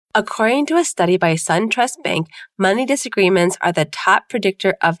According to a study by SunTrust Bank, money disagreements are the top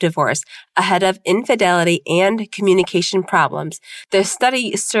predictor of divorce, ahead of infidelity and communication problems. The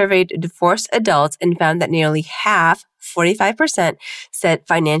study surveyed divorced adults and found that nearly half, 45%, said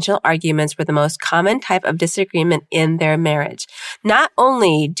financial arguments were the most common type of disagreement in their marriage. Not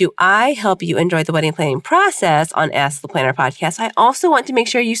only do I help you enjoy the wedding planning process on Ask the Planner podcast, I also want to make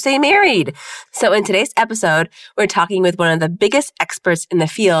sure you stay married. So in today's episode, we're talking with one of the biggest experts in the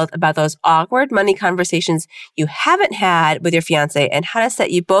field about those awkward money conversations you haven't had with your fiance and how to set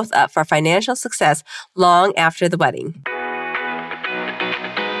you both up for financial success long after the wedding.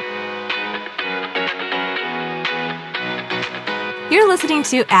 You're listening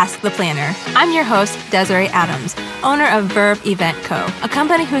to Ask the Planner. I'm your host, Desiree Adams, owner of Verb Event Co., a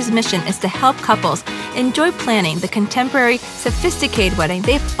company whose mission is to help couples enjoy planning the contemporary, sophisticated wedding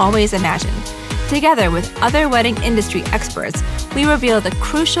they've always imagined. Together with other wedding industry experts, we reveal the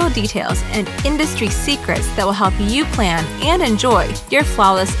crucial details and industry secrets that will help you plan and enjoy your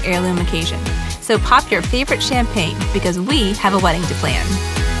flawless heirloom occasion. So pop your favorite champagne because we have a wedding to plan.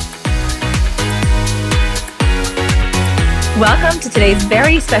 Welcome to today's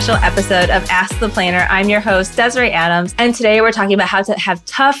very special episode of Ask the Planner. I'm your host, Desiree Adams, and today we're talking about how to have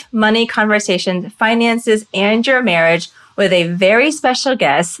tough money conversations, finances, and your marriage with a very special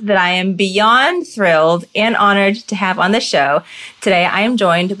guest that I am beyond thrilled and honored to have on the show. Today, I am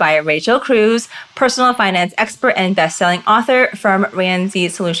joined by Rachel Cruze, personal finance expert and best-selling author from Ramsey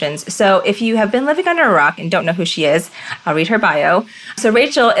Solutions. So if you have been living under a rock and don't know who she is, I'll read her bio. So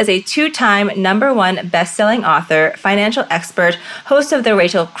Rachel is a two-time #1 best-selling author, financial expert, host of The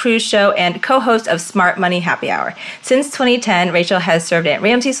Rachel Cruze Show, and co-host of Smart Money Happy Hour. Since 2010, Rachel has served at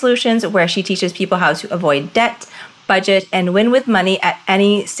Ramsey Solutions, where she teaches people how to avoid debt, budget, and win with money at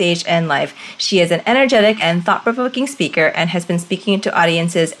any stage in life. She is an energetic and thought-provoking speaker and has been speaking to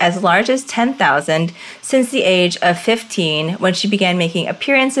audiences as large as 10,000 since the age of 15 when she began making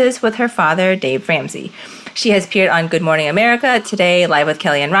appearances with her father, Dave Ramsey. She has appeared on Good Morning America, Today, Live with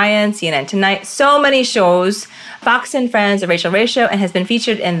Kelly and Ryan, CNN Tonight, so many shows, Fox and Friends, The Rachel Ray Show, and has been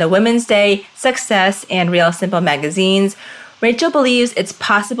featured in the Women's Day, Success, and Real Simple magazines. Rachel believes it's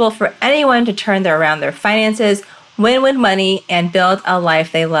possible for anyone to turn around their finances, win with money, and build a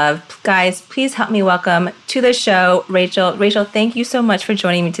life they love. Guys, please help me welcome to the show, Rachel. Rachel, thank you so much for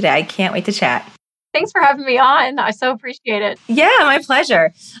joining me today. I can't wait to chat. Thanks for having me on. I so appreciate it. Yeah, my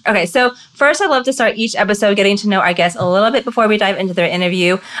pleasure. Okay, so first I'd love to start each episode getting to know our guests a little bit before we dive into their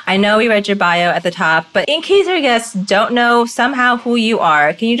interview. I know we read your bio at the top, but in case our guests don't know somehow who you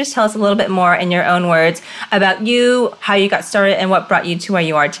are, can you just tell us a little bit more in your own words about you, how you got started, and what brought you to where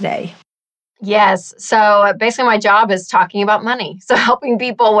you are today? Yes. So basically my job is talking about money. So helping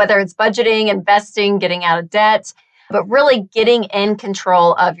people, whether it's budgeting, investing, getting out of debt, but really getting in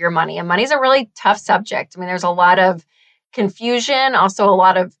control of your money. And money's a really tough subject. I mean, there's a lot of confusion, also a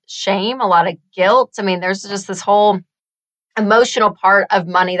lot of shame, a lot of guilt. I mean, there's just this whole emotional part of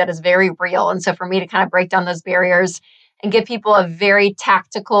money that is very real. And so for me to kind of break down those barriers and give people a very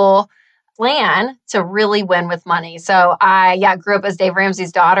tactical plan to really win with money. So I grew up as Dave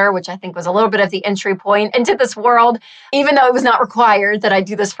Ramsey's daughter, which I think was a little bit of the entry point into this world, even though it was not required that I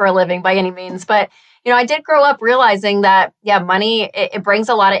do this for a living by any means. But, I did grow up realizing that, money, it brings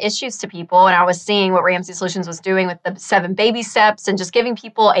a lot of issues to people. And I was seeing what Ramsey Solutions was doing with the 7 baby steps and just giving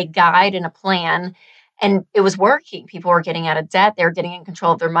people a guide and a plan. And it was working. People were getting out of debt. They were getting in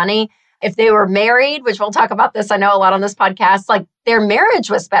control of their money. If they were married, which we'll talk about this, I know a lot on this podcast, like their marriage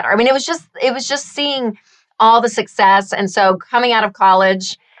was better. I mean, it was just seeing all the success. And so coming out of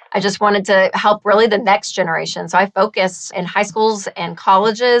college, I just wanted to help really the next generation. So I focused in high schools and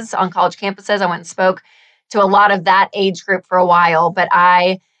colleges, on college campuses. I went and spoke to a lot of that age group for a while, but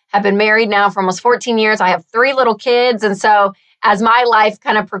I have been married now for almost 14 years. I have 3 little kids. And so as my life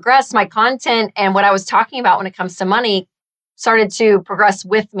kind of progressed, my content and what I was talking about when it comes to money started to progress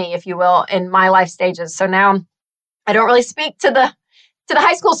with me, if you will, in my life stages. So now I don't really speak to the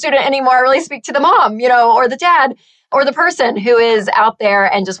high school student anymore. I really speak to the mom, or the dad, or the person who is out there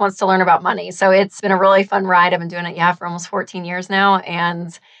and just wants to learn about money. So it's been a really fun ride. I've been doing it, for almost 14 years now.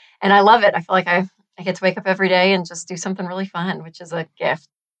 And I love it. I feel like I get to wake up every day and just do something really fun, which is a gift.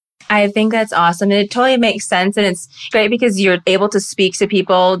 I think that's awesome. And it totally makes sense. And it's great because you're able to speak to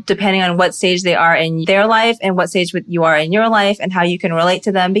people depending on what stage they are in their life and what stage you are in your life and how you can relate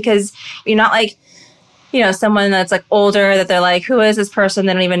to them, because you're not like, someone that's like older that they're like, who is this person?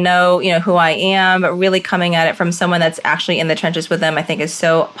 They don't even know, who I am, but really coming at it from someone that's actually in the trenches with them, I think is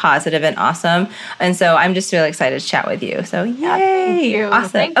so positive and awesome. And so I'm just really excited to chat with you. So yay. Thank you. Awesome.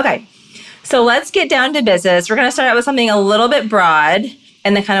 Thank okay. So let's get down to business. We're going to start out with something a little bit broad.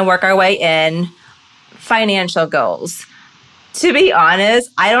 and then kind of work our way in. Financial goals. To be honest,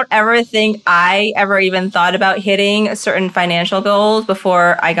 I don't ever think I ever even thought about hitting certain financial goals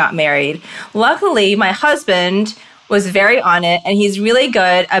before I got married. Luckily, my husband was very on it, and he's really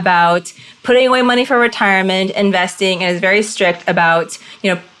good about putting away money for retirement, investing, and is very strict about,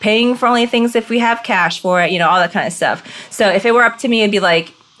 paying for only things if we have cash for it, all that kind of stuff. So if it were up to me, it'd be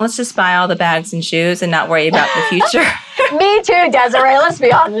like, let's just buy all the bags and shoes and not worry about the future. Me too, Desiree. Let's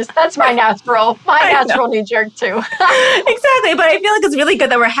be honest. That's my natural knee jerk too. Exactly. But I feel like it's really good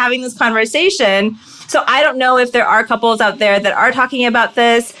that we're having this conversation. So I don't know if there are couples out there that are talking about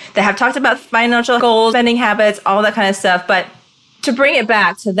this, that have talked about financial goals, spending habits, all that kind of stuff. But to bring it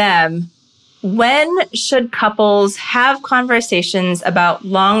back to them, when should couples have conversations about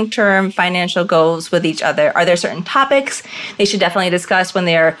long-term financial goals with each other? Are there certain topics they should definitely discuss when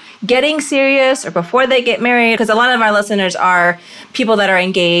they're getting serious or before they get married? Because a lot of our listeners are people that are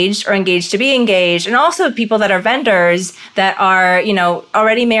engaged or engaged to be engaged, and also people that are vendors that are,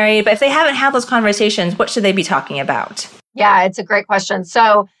 already married. But if they haven't had those conversations, what should they be talking about? Yeah, it's a great question.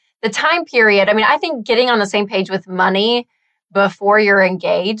 So the time period, I think getting on the same page with money before you're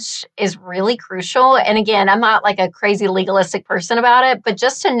engaged is really crucial. And again, I'm not like a crazy legalistic person about it, but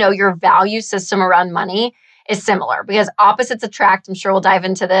just to know your value system around money is similar because opposites attract. I'm sure we'll dive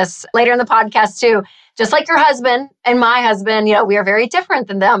into this later in the podcast too. Just like your husband and my husband, we are very different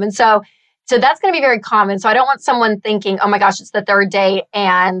than them. And so that's going to be very common. So I don't want someone thinking, oh my gosh, it's the third date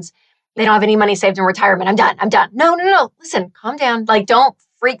and they don't have any money saved in retirement. I'm done. No. Listen, calm down. Like, don't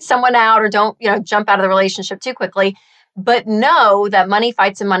freak someone out or don't, jump out of the relationship too quickly. But know that money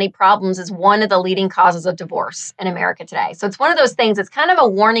fights and money problems is one of the leading causes of divorce in America today. So it's one of those things, it's kind of a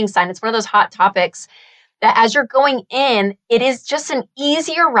warning sign. It's one of those hot topics that as you're going in, it is just an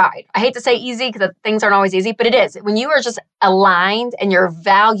easier ride. I hate to say easy because things aren't always easy, but it is. When you are just aligned and your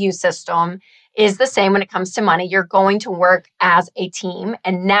value system is the same when it comes to money, you're going to work as a team.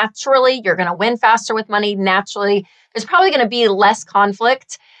 And naturally, you're going to win faster with money. Naturally, there's probably going to be less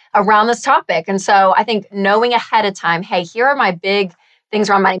conflict around this topic. And so I think knowing ahead of time, hey, here are my big things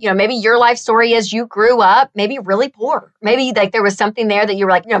around money. Maybe your life story is you grew up maybe really poor. Maybe like there was something there that you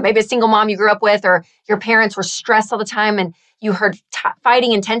were like, maybe a single mom you grew up with, or your parents were stressed all the time and you heard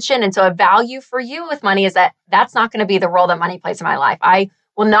fighting and tension. And so a value for you with money is that that's not going to be the role that money plays in my life. I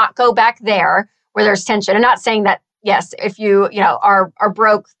will not go back there where there's tension. I'm not saying that, yes, if you, are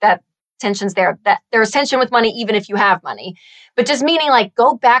broke, that tension's there, that there's tension with money, even if you have money. But just meaning like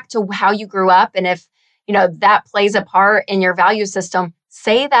go back to how you grew up. And if, that plays a part in your value system,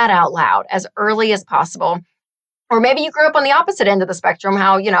 say that out loud as early as possible. Or maybe you grew up on the opposite end of the spectrum,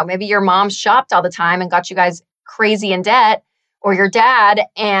 how, maybe your mom shopped all the time and got you guys crazy in debt, or your dad,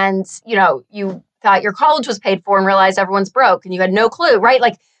 and, you thought your college was paid for and realized everyone's broke and you had no clue, right?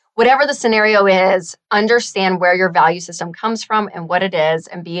 Like whatever the scenario is, understand where your value system comes from and what it is,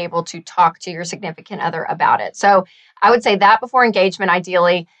 and be able to talk to your significant other about it. So I would say that before engagement,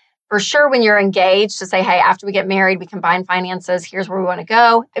 ideally. For sure, when you're engaged, to say, hey, after we get married, we combine finances. Here's where we want to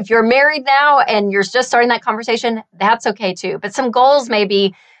go. If you're married now and you're just starting that conversation, that's okay too. But some goals,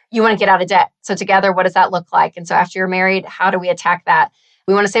 maybe you want to get out of debt. So together, what does that look like? And so after you're married, how do we attack that?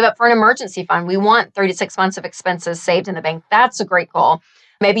 We want to save up for an emergency fund. We want 36 months of expenses saved in the bank. That's a great goal.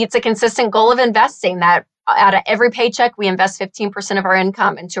 Maybe it's a consistent goal of investing that out of every paycheck, we invest 15% of our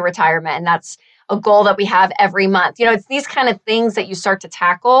income into retirement. And that's a goal that we have every month. It's these kind of things that you start to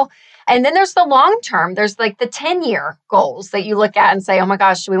tackle. And then there's the long term. There's like the 10-year goals that you look at and say, oh my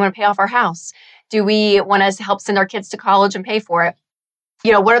gosh, do we want to pay off our house? Do we want to help send our kids to college and pay for it?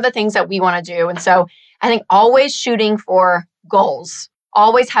 What are the things that we want to do? And so I think always shooting for goals,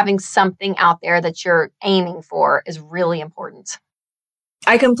 always having something out there that you're aiming for is really important.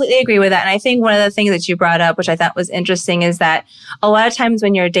 I completely agree with that. And I think one of the things that you brought up, which I thought was interesting, is that a lot of times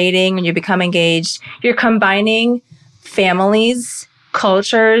when you're dating, when you become engaged, you're combining families,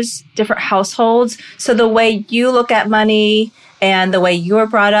 cultures, different households. So the way you look at money and the way you were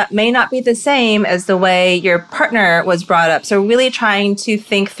brought up may not be the same as the way your partner was brought up. So really trying to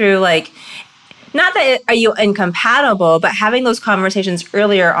think through, like, not that are you incompatible, but having those conversations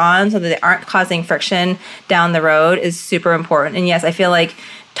earlier on so that they aren't causing friction down the road is super important. And yes, I feel like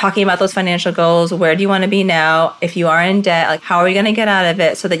talking about those financial goals, where do you want to be now? If you are in debt, like how are we going to get out of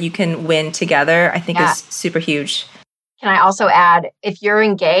it so that you can win together, I think is super huge. Can I also add, if you're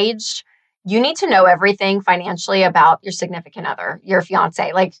engaged, you need to know everything financially about your significant other, your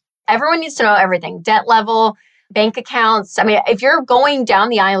fiance. Like everyone needs to know everything, debt level, bank accounts. If you're going down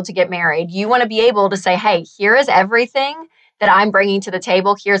the aisle to get married, you want to be able to say, hey, here is everything that I'm bringing to the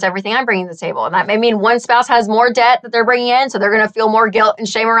table. Here's everything I'm bringing to the table. And that may mean one spouse has more debt that they're bringing in, so they're going to feel more guilt and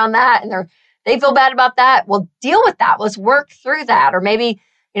shame around that, and they feel bad about that. Well, deal with that. Let's work through that. Or maybe,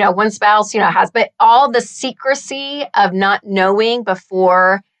 one spouse, has, but all the secrecy of not knowing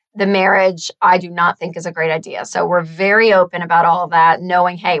before the marriage, I do not think is a great idea. So we're very open about all of that,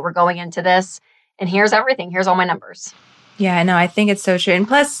 knowing, hey, we're going into this and here's everything. Here's all my numbers. Yeah, no, I think it's so true. And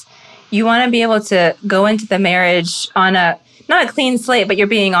plus, you want to be able to go into the marriage on not a clean slate, but you're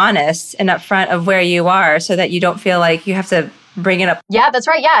being honest and upfront of where you are so that you don't feel like you have to bring it up. Yeah, that's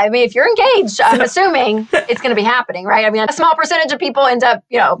right. Yeah. I mean, if you're engaged, I'm assuming it's going to be happening, right? I mean, a small percentage of people end up,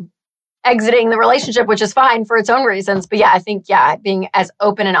 exiting the relationship, which is fine for its own reasons. But yeah, I think, being as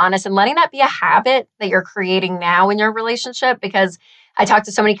open and honest and letting that be a habit that you're creating now in your relationship, because I talk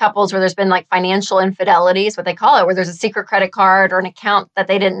to so many couples where there's been like financial infidelities, what they call it, where there's a secret credit card or an account that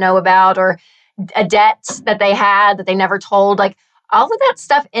they didn't know about or a debt that they had that they never told. Like all of that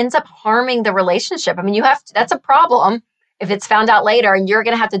stuff ends up harming the relationship. I mean, that's a problem if it's found out later, and you're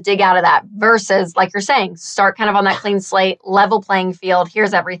going to have to dig out of that versus, like you're saying, start kind of on that clean slate, level playing field.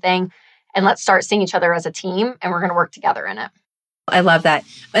 Here's everything. And let's start seeing each other as a team, and we're going to work together in it. I love that.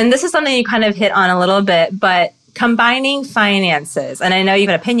 And this is something you kind of hit on a little bit, but combining finances. And I know you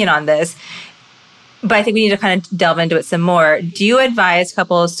have an opinion on this, but I think we need to kind of delve into it some more. Do you advise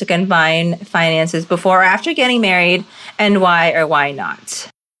couples to combine finances before or after getting married, and why or why not?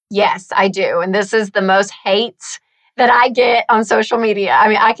 Yes, I do. And this is the most hate that I get on social media. I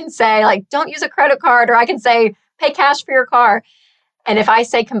mean, I can say like, don't use a credit card, or I can say, pay cash for your car. And if I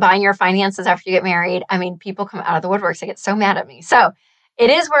say combine your finances after you get married, I mean, people come out of the woodworks. They get so mad at me. So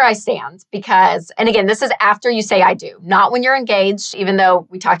it is where I stand because, and again, this is after you say I do, not when you're engaged, even though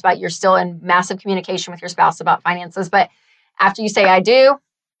we talked about you're still in massive communication with your spouse about finances. But after you say I do,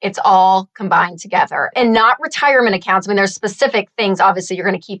 it's all combined together, and not retirement accounts. I mean, there's specific things, obviously, you're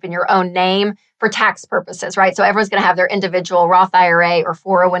going to keep in your own name for tax purposes, right? So everyone's going to have their individual Roth IRA or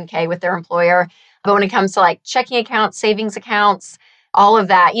 401k with their employer. But when it comes to like checking accounts, savings accounts, all of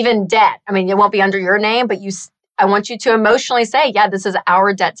that, even debt, I mean, it won't be under your name, but I want you to emotionally say, yeah, this is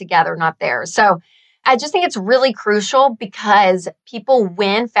our debt together, not theirs. So I just think it's really crucial because people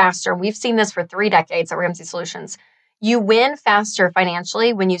win faster. And we've seen this for 3 decades at Ramsey Solutions. You win faster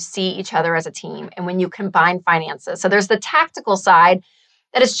financially when you see each other as a team and when you combine finances. So there's the tactical side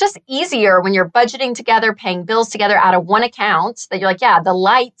that it's just easier when you're budgeting together, paying bills together out of one account, that you're like, yeah, the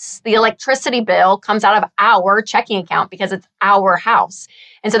lights, the electricity bill comes out of our checking account because it's our house.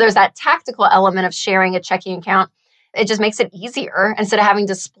 And so there's that tactical element of sharing a checking account. It just makes it easier instead of having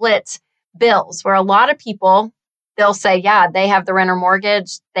to split bills, where a lot of people, they'll say, yeah, they have the rent or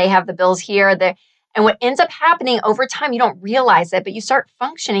mortgage, they have the bills here. And what ends up happening over time, you don't realize it, but you start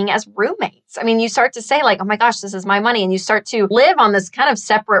functioning as roommates. I mean, you start to say like, oh my gosh, this is my money. And you start to live on this kind of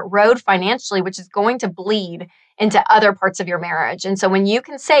separate road financially, which is going to bleed into other parts of your marriage. And so when you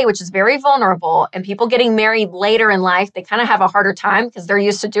can say, which is very vulnerable, and people getting married later in life, they kind of have a harder time because they're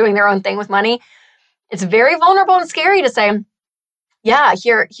used to doing their own thing with money. It's very vulnerable and scary to say, yeah,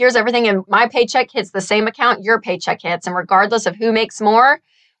 here's everything. And my paycheck hits the same account your paycheck hits. And regardless of who makes more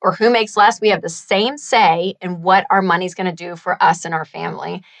or who makes less, we have the same say in what our money's going to do for us and our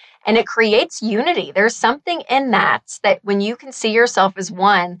family. And it creates unity. There's something in that when you can see yourself as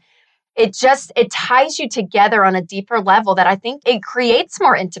one, it ties you together on a deeper level that I think it creates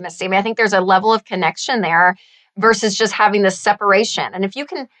more intimacy. I mean, I think there's a level of connection there versus just having this separation. And if you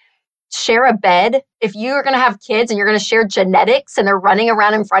can share a bed, if you're going to have kids and you're going to share genetics and they're running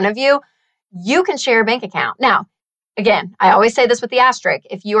around in front of you, you can share a bank account. Now, again, I always say this with the asterisk.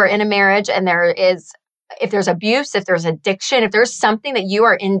 If you are in a marriage and if there's abuse, if there's addiction, if there's something that you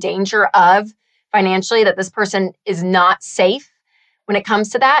are in danger of financially, that this person is not safe when it comes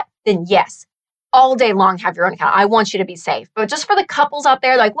to that, then yes, all day long have your own account. I want you to be safe. But just for the couples out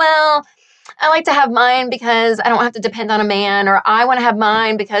there, like, well, I like to have mine because I don't have to depend on a man, or I want to have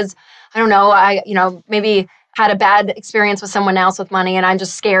mine because I don't know, I maybe had a bad experience with someone else with money and I'm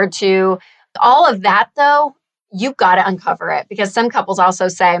just scared to. All of that though, you've got to uncover it, because some couples also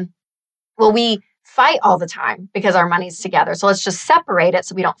say, well, we fight all the time because our money's together. So let's just separate it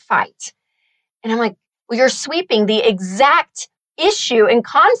so we don't fight. And I'm like, well, you're sweeping the exact issue and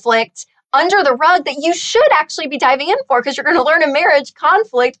conflict under the rug that you should actually be diving in for, because you're going to learn in marriage,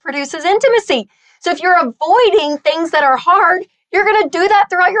 conflict produces intimacy. So if you're avoiding things that are hard, you're going to do that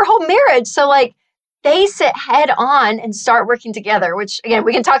throughout your whole marriage. So like, face it head on and start working together, which again,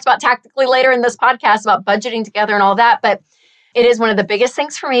 we can talk about tactically later in this podcast about budgeting together and all that. But it is one of the biggest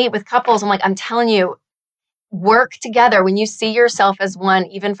things for me with couples. I'm telling you, work together. When you see yourself as one,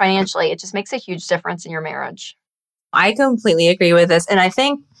 even financially, it just makes a huge difference in your marriage. I completely agree with this. And I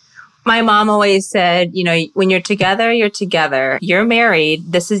think my mom always said, when you're together, you're together. You're married.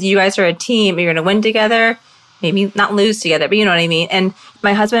 You guys are a team. You're going to win together, maybe not lose together, but you know what I mean? And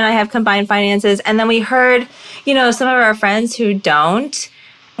my husband and I have combined finances. And then we heard, some of our friends who don't.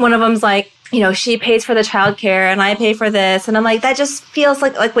 One of them's like, she pays for the childcare and I pay for this. And I'm like, that just feels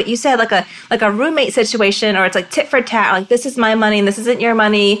like what you said, like a roommate situation, or it's like tit for tat. Like, this is my money and this isn't your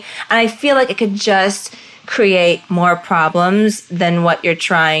money. And I feel like it could just create more problems than what you're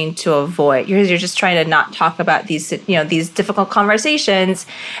trying to avoid. You're just trying to not talk about these difficult conversations,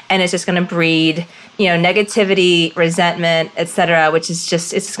 and it's just going to breed, negativity, resentment, etc., which is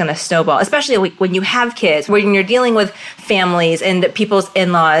it's just going to snowball, especially when you have kids, when you're dealing with families and people's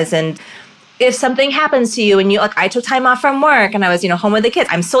in-laws. And if something happens to you and I took time off from work and I was, home with the kids,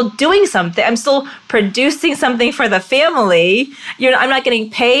 I'm still doing something. I'm still producing something for the family. I'm not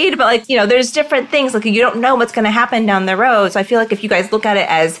getting paid, but there's different things. You don't know what's going to happen down the road. So I feel like if you guys look at it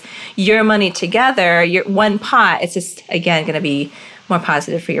as your money together, your one pot, it's just, again, going to be more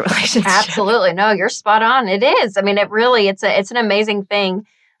positive for your relationship. Absolutely. No, you're spot on. It is. I mean, it's an amazing thing.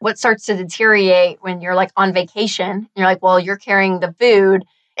 What starts to deteriorate when you're on vacation, you're like, well, you're carrying the food.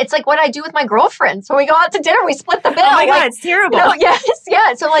 It's like what I do with my girlfriends. When we go out to dinner, we split the bill. Oh my God, it's terrible. Yes,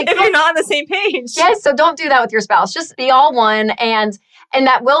 yeah. So if you're not on the same page. Yes, so don't do that with your spouse. Just be all one. And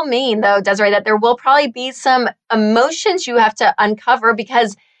that will mean, though, Desiree, that there will probably be some emotions you have to uncover,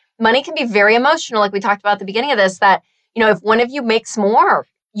 because money can be very emotional, like we talked about at the beginning of this, that, if one of you makes more,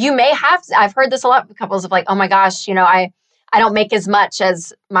 you may have, I've heard this a lot with couples of oh my gosh, I don't make as much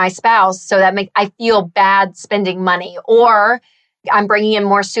as my spouse, so I feel bad spending money, or I'm bringing in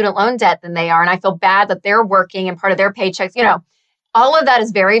more student loan debt than they are, and I feel bad that they're working and part of their paychecks. All of that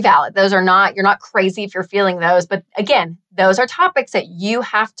is very valid. Those are not, you're not crazy if you're feeling those. But again, those are topics that you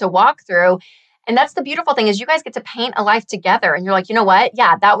have to walk through. And that's the beautiful thing, is you guys get to paint a life together. And you're like, you know what?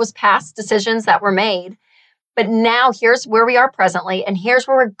 Yeah, that was past decisions that were made. But now here's where we are presently, and here's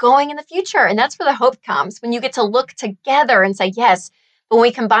where we're going in the future. And that's where the hope comes, when you get to look together and say, yes, when we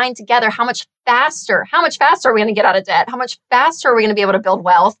combine together, how much faster are we going to get out of debt? How much faster are we going to be able to build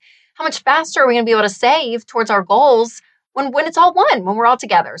wealth? How much faster are we going to be able to save towards our goals when it's all one, when we're all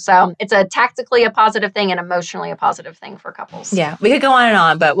together? So it's tactically a positive thing and emotionally a positive thing for couples. Yeah, we could go on and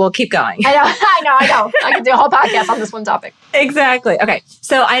on, but we'll keep going. I know. I could do a whole podcast on this one topic. Exactly. Okay.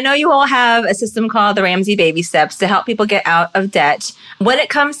 So I know you all have a system called the Ramsey Baby Steps to help people get out of debt. When it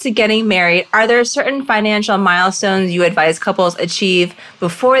comes to getting married, are there certain financial milestones you advise couples achieve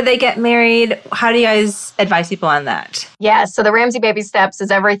before they get married? How do you guys advise people on that? Yeah. So the Ramsey Baby Steps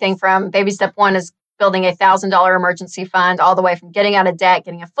is everything from baby step 1 is building a $1,000 emergency fund, all the way from getting out of debt,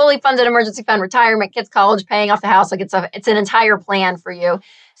 getting a fully funded emergency fund, retirement, kids' college, paying off the house. It's an entire plan for you.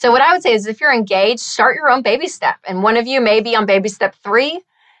 So what I would say is, if you're engaged, start your own baby step. And one of you may be on baby step 3.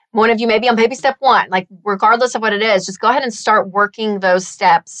 One of you may be on baby step 1. Regardless of what it is, just go ahead and start working those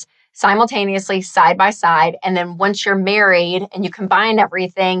steps simultaneously, side by side. And then once you're married and you combine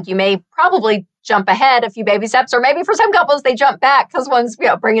everything, you may probably jump ahead a few baby steps, or maybe for some couples, they jump back because one's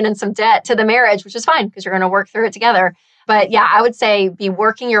bringing in some debt to the marriage, which is fine because you're going to work through it together. But yeah, I would say be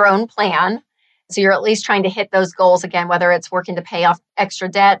working your own plan. So you're at least trying to hit those goals again, whether it's working to pay off extra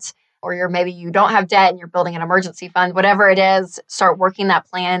debt, or maybe you don't have debt and you're building an emergency fund, whatever it is, start working that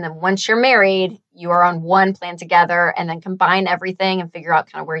plan. And once you're married, you are on one plan together, and then combine everything and figure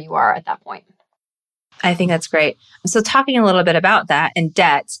out kind of where you are at that point. I think that's great. So talking a little bit about that and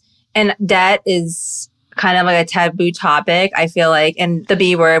debt. And debt is kind of like a taboo topic, I feel like, and the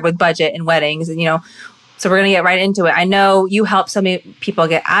B word with budget and weddings. And, so we're going to get right into it. I know you help so many people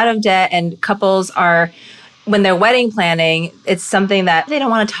get out of debt, and couples are, when they're wedding planning, it's something that they don't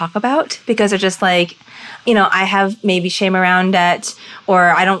want to talk about because they're just like, I have maybe shame around debt,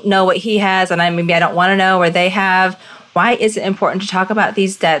 or I don't know what he has, and maybe I don't want to know what they have. Why is it important to talk about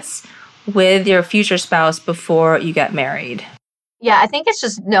these debts with your future spouse before you get married? Yeah, I think it's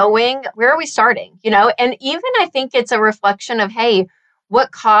just knowing, where are we starting, and even I think it's a reflection of, hey,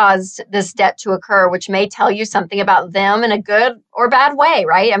 what caused this debt to occur, which may tell you something about them in a good or bad way,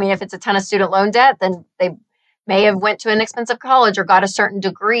 right? I mean, if it's a ton of student loan debt, then they may have went to an expensive college or got a certain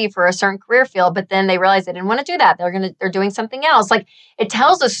degree for a certain career field, but then they realized they didn't want to do that. They're doing something else. It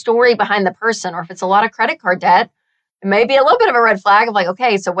tells a story behind the person. Or if it's a lot of credit card debt, it may be a little bit of a red flag of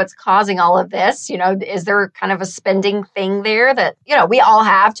okay, so what's causing all of this? Is there kind of a spending thing there that, we all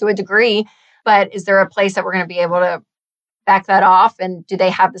have to a degree, but is there a place that we're going to be able to back that off? And do they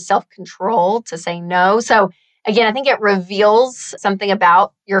have the self-control to say no? So again, I think it reveals something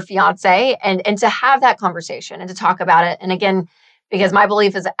about your fiance, and to have that conversation and to talk about it. And again, because my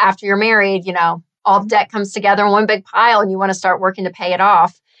belief is after you're married, all the debt comes together in one big pile and you want to start working to pay it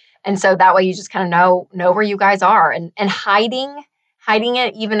off. And so that way you just kind of know where you guys are, and hiding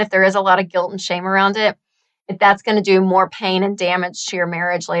it, even if there is a lot of guilt and shame around it, if that's going to do more pain and damage to your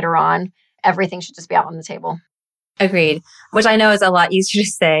marriage later on, everything should just be out on the table. Agreed. Which I know is a lot easier to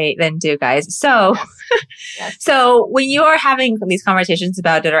say than do, guys. So, Yes. So when you are having these conversations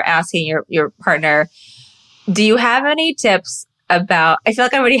about it or asking your partner, do you have any tips about, I feel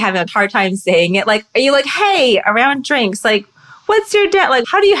like I'm already having a hard time saying it. Like, are you like, hey, around drinks, like, what's your debt? Like,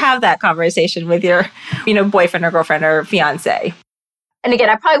 how do you have that conversation with your, boyfriend or girlfriend or fiance? And again,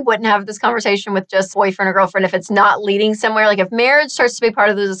 I probably wouldn't have this conversation with just boyfriend or girlfriend if it's not leading somewhere. Like if marriage starts to be part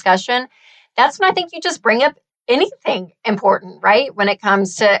of the discussion, that's when I think you just bring up anything important, right? When it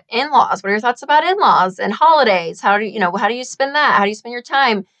comes to in-laws, what are your thoughts about in-laws and holidays? How do you spend that? How do you spend your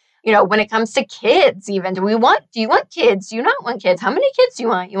time? When it comes to kids, even, do you want kids? Do you not want kids? How many kids do you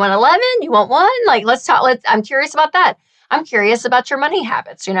want? You want 11? You want one? Like, let's talk. I'm curious about that. I'm curious about your money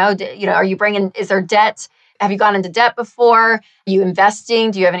habits. Are you is there debt? Have you gone into debt before? Are you investing?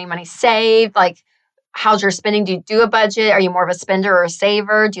 Do you have any money saved? Like, how's your spending? Do you do a budget? Are you more of a spender or a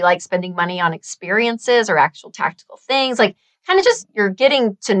saver? Do you like spending money on experiences or actual tactical things? Like, kind of just, you're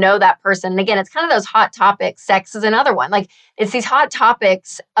getting to know that person. And again, it's kind of those hot topics. Sex is another one. Like, it's these hot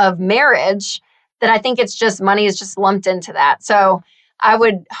topics of marriage that I think it's just, money is just lumped into that. So I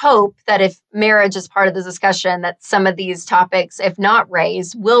would hope that if marriage is part of the discussion, that some of these topics, if not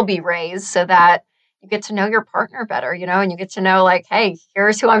raised, will be raised so that you get to know your partner better, and you get to know, like, hey,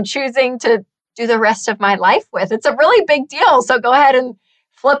 here's who I'm choosing to do the rest of my life with. It's a really big deal. So go ahead and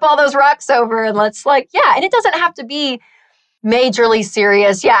flip all those rocks over and let's and it doesn't have to be majorly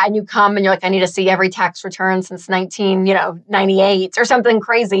serious. Yeah. And you come and you're like, I need to see every tax return since 1998 or something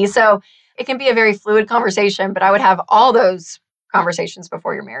crazy. So it can be a very fluid conversation, but I would have all those conversations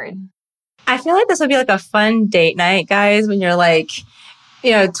before you're married. I feel like this would be like a fun date night, guys, when you're like,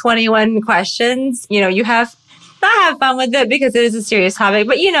 21 questions, you have fun with it because it is a serious topic,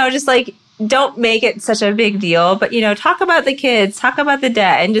 but just like, don't make it such a big deal, but talk about the kids, talk about the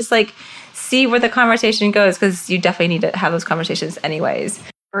debt, and just like see where the conversation goes, because you definitely need to have those conversations anyways.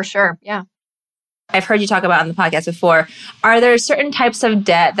 For sure. Yeah. I've heard you talk about on the podcast before. Are there certain types of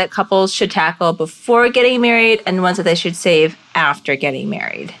debt that couples should tackle before getting married and ones that they should save after getting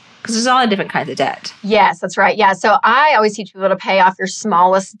married? Because there's all different kinds of debt. Yes, that's right. Yeah. So I always teach people to pay off your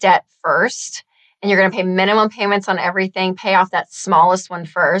smallest debt first. And you're going to pay minimum payments on everything, pay off that smallest one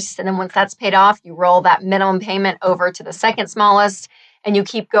first. And then once that's paid off, you roll that minimum payment over to the second smallest, and you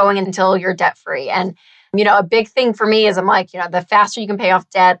keep going until you're debt free. And, a big thing for me is I'm like, the faster you can pay off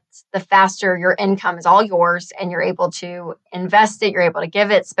debt, the faster your income is all yours and you're able to invest it, you're able to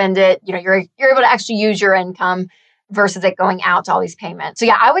give it, spend it, you're able to actually use your income versus it going out to all these payments. So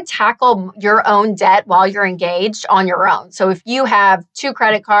yeah, I would tackle your own debt while you're engaged on your own. So if you have 2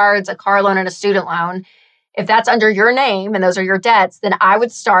 credit cards, a car loan, and a student loan, if that's under your name and those are your debts, then I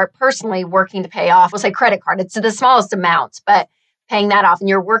would start personally working to pay off, we'll say credit card. It's the smallest amount, but paying that off, and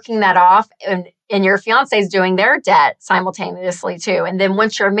you're working that off, and your fiance is doing their debt simultaneously too. And then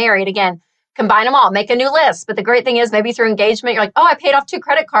once you're married, again, combine them all, make a new list. But the great thing is maybe through engagement, you're like, oh, I paid off 2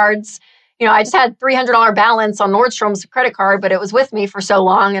 credit cards. I just had $300 balance on Nordstrom's credit card, but it was with me for so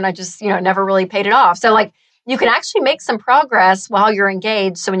long and I just, never really paid it off. So like you can actually make some progress while you're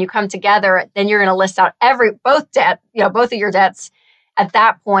engaged. So when you come together, then you're going to list out both of your debts at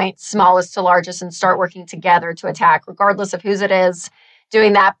that point, smallest to largest, and start working together to attack, regardless of whose it is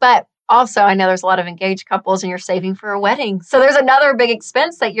doing that. But also, I know there's a lot of engaged couples and you're saving for a wedding. So there's another big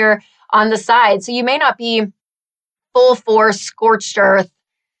expense that you're on the side. So you may not be full force, scorched earth,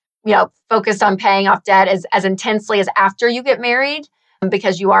 focused on paying off debt as intensely as after you get married,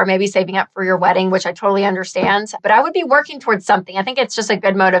 because you are maybe saving up for your wedding, which I totally understand. But I would be working towards something. I think it's just a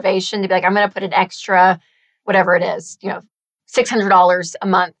good motivation to be like, I'm going to put an extra, whatever it is, $600 a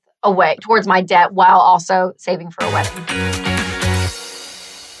month away towards my debt while also saving for a wedding.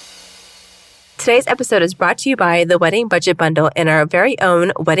 Today's episode is brought to you by the Wedding Budget Bundle and our very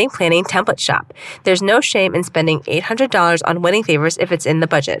own wedding planning template shop. There's no shame in spending $800 on wedding favors if it's in the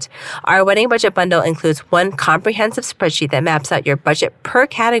budget. Our Wedding Budget Bundle includes one comprehensive spreadsheet that maps out your budget per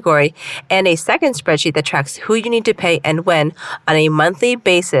category and a second spreadsheet that tracks who you need to pay and when on a monthly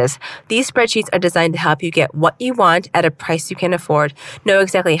basis. These spreadsheets are designed to help you get what you want at a price you can afford, know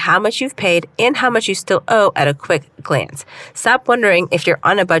exactly how much you've paid and how much you still owe at a quick glance. Stop wondering if you're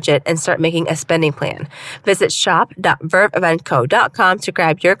on a budget and start making a spending plan. Visit shop.verveeventco.com to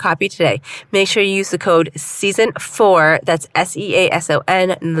grab your copy today. Make sure you use the code SEASON4, that's SEASON,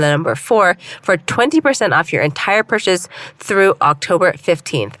 and the number 4, for 20% off your entire purchase through October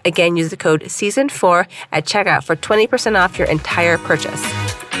 15th. Again, use the code SEASON4 at checkout for 20% off your entire purchase.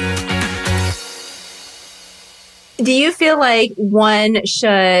 Do you feel like one should,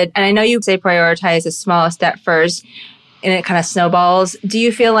 and I know you say prioritize the smallest debt first, and it kind of snowballs. Do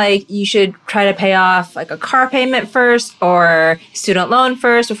you feel like you should try to pay off like a car payment first or student loan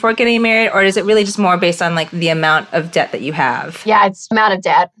first before getting married? Or is it really just more based on like the amount of debt that you have? Yeah, it's amount of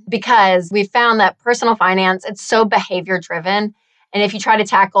debt, because we found that personal finance, it's so behavior driven. And if you try to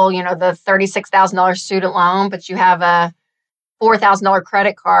tackle, the $36,000 student loan, but you have a $4,000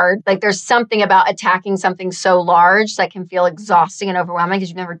 credit card, like there's something about attacking something so large that can feel exhausting and overwhelming because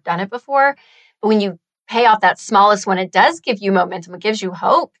you've never done it before. But when you pay off that smallest one, it does give you momentum. It gives you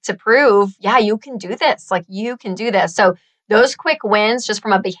hope to prove, yeah, you can do this. Like you can do this. So those quick wins, just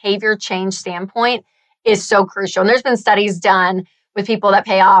from a behavior change standpoint, is so crucial. And there's been studies done with people that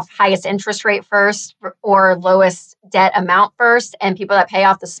pay off highest interest rate first or lowest debt amount first, and people that pay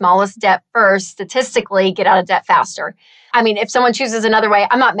off the smallest debt first statistically get out of debt faster. I mean, if someone chooses another way,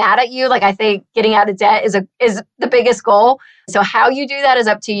 I'm not mad at you. Like I think getting out of debt is the biggest goal. So how you do that is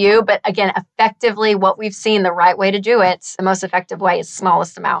up to you. But again, effectively, what we've seen, the right way to do it, the most effective way is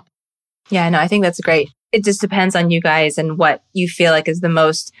smallest amount. Yeah, no, I think that's great. It just depends on you guys and what you feel like is the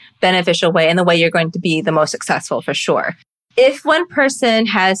most beneficial way and the way you're going to be the most successful for sure. If one person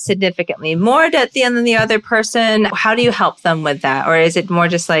has significantly more debt than the other person, how do you help them with that? Or is it more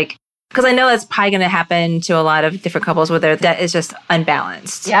just like, because I know that's probably going to happen to a lot of different couples where their debt is just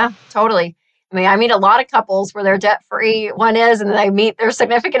unbalanced. Yeah, totally. I meet a lot of couples where they're debt-free. One is, and they meet their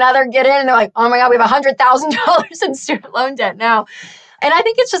significant other, get in, and they're like, oh my God, we have $100,000 in student loan debt now. And I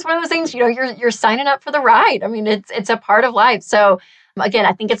think it's just one of those things, you're signing up for the ride. It's a part of life. So again,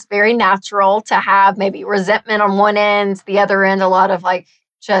 I think it's very natural to have maybe resentment on one end, the other end, a lot of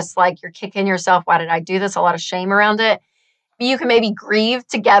just like you're kicking yourself. Why did I do this? A lot of shame around it. You can maybe grieve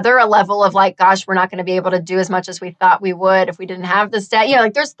together a level of like, gosh, we're not going to be able to do as much as we thought we would if we didn't have this debt.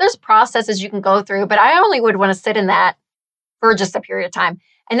 There's processes you can go through, but I only would want to sit in that for just a period of time.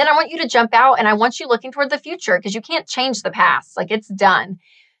 And then I want you to jump out and I want you looking toward the future, because you can't change the past. Like it's done.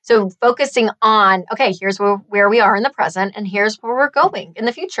 So focusing on, okay, here's where we are in the present, and here's where we're going in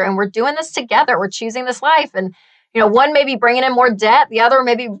the future. And we're doing this together. We're choosing this life. And, one may be bringing in more debt. The other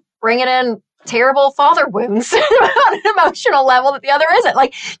may be bringing in terrible father wounds on an emotional level that the other isn't.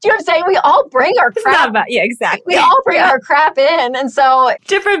 Like, do you know what I'm saying? We all bring our crap. Yeah, exactly. We all bring our crap in. And so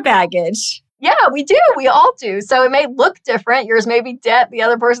different baggage. Yeah, we do. We all do. So it may look different. Yours may be debt, the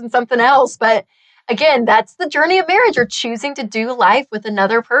other person something else. But again, that's the journey of marriage. You're choosing to do life with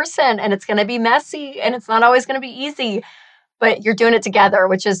another person, and it's going to be messy and it's not always going to be easy, but you're doing it together,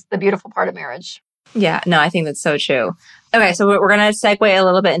 which is the beautiful part of marriage. Yeah, no, I think that's so true. Okay, so we're going to segue a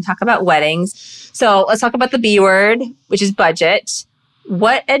little bit and talk about weddings. So let's talk about the B word, which is budget.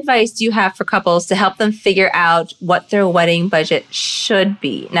 What advice do you have for couples to help them figure out what their wedding budget should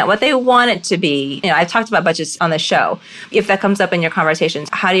be? Not what they want it to be. I've talked about budgets on the show. If that comes up in your conversations,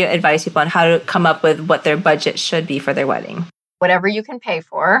 how do you advise people on how to come up with what their budget should be for their wedding? Whatever you can pay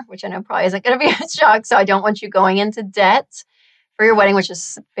for, which I know probably isn't going to be a shock. So I don't want you going into debt for your wedding, which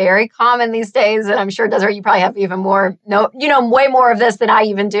is very common these days. And I'm sure, Desiree, you probably have even more, way more of this than I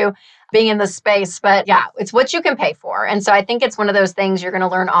even do being in this space. But yeah, it's what you can pay for. And so I think it's one of those things you're going to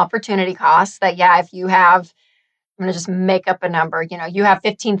learn opportunity costs that, if you have, I'm going to just make up a number, you have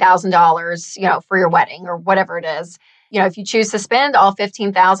 $15,000, for your wedding or whatever it is. If you choose to spend all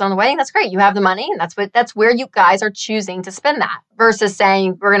 $15,000 on the wedding, that's great. You have the money, and that's where you guys are choosing to spend that, versus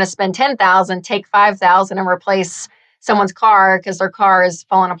saying we're going to spend $10,000, take $5,000 and replace someone's car because their car is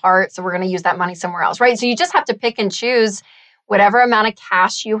falling apart. So we're going to use that money somewhere else, right? So you just have to pick and choose whatever amount of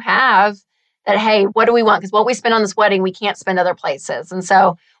cash you have that, hey, what do we want? Because what we spend on this wedding, we can't spend other places. And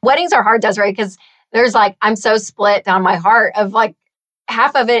so weddings are hard, Desiree, because there's I'm so split down my heart of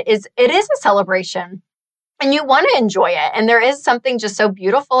half of it is a celebration and you want to enjoy it. And there is something just so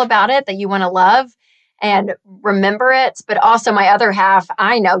beautiful about it that you want to love and remember it. But also my other half,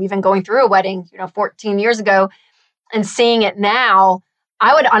 I know, even going through a wedding, 14 years ago and seeing it now,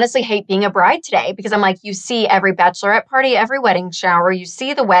 I would honestly hate being a bride today, because I'm you see every bachelorette party, every wedding shower, you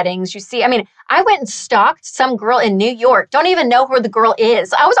see the weddings, I went and stalked some girl in New York. Don't even know who the girl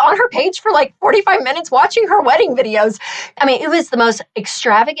is. I was on her page for 45 minutes watching her wedding videos. It was the most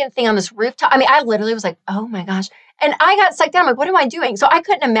extravagant thing on this rooftop. I literally was oh my gosh. And I got psyched out. What am I doing? So I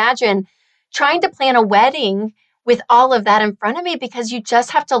couldn't imagine trying to plan a wedding with all of that in front of me, because you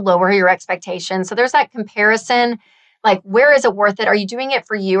just have to lower your expectations. So there's that comparison, like, where is it worth it? Are you doing it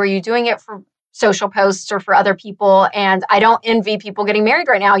for you? Are you doing it for social posts or for other people? And I don't envy people getting married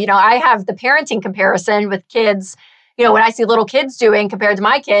right now. I have the parenting comparison with kids. What I see little kids doing compared to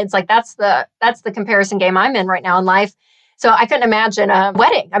my kids, like that's the comparison game I'm in right now in life. So I couldn't imagine a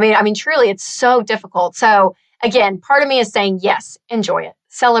wedding. I mean, truly, it's so difficult. So again, part of me is saying, yes, enjoy it,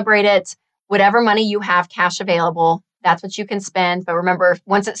 celebrate it, whatever money you have cash available, that's what you can spend. But remember,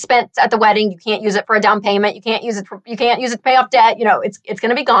 once it's spent at the wedding, you can't use it for a down payment. You can't use it to pay off debt. It's going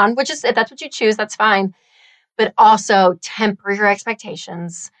to be gone, which is, if that's what you choose, that's fine. But also temper your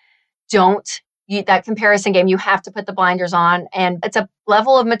expectations. That comparison game, you have to put the blinders on. And it's a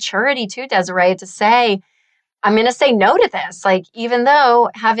level of maturity too, Desiree, to say, I'm going to say no to this. Like, even though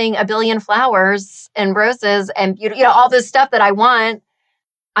having a billion flowers and roses and beauty, all this stuff that I want,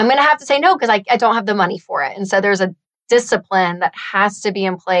 I'm going to have to say no because I don't have the money for it. And so there's a discipline that has to be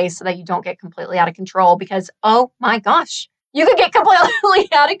in place so that you don't get completely out of control, because, oh my gosh, you could get completely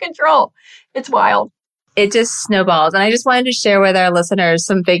out of control. It's wild. It just snowballs. And I just wanted to share with our listeners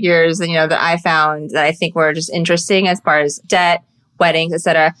some figures, that I found that I think were just interesting as far as debt, weddings,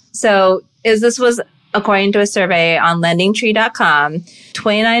 etc. So this was according to a survey on lendingtree.com.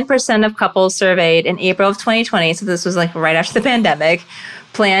 29% of couples surveyed in April of 2020, so this was like right after the pandemic,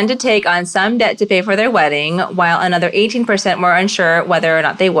 planned to take on some debt to pay for their wedding, while another 18% were unsure whether or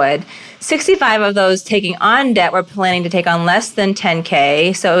not they would. 65 of those taking on debt were planning to take on less than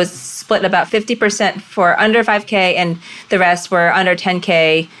 $10K. So it was split about 50% for under $5K, and the rest were under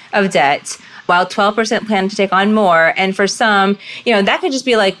 $10K of debt, while 12% planned to take on more. And for some, that could just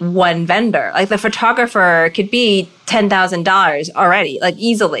be like one vendor. Like the photographer could be $10,000 already, like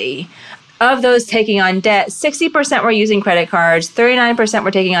easily. Of those taking on debt, 60% were using credit cards, 39%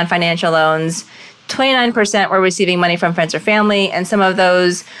 were taking on financial loans, 29% were receiving money from friends or family, and some of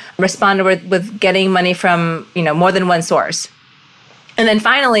those responded with getting money from, more than one source. And then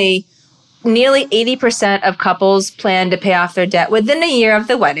finally, nearly 80% of couples plan to pay off their debt within a year of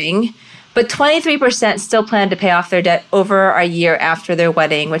the wedding, but 23% still plan to pay off their debt over a year after their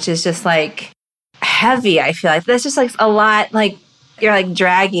wedding, which is just like heavy, I feel like. That's just like a lot, like you're like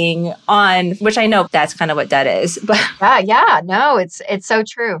dragging on, which I know that's kind of what debt is. But yeah, no, it's so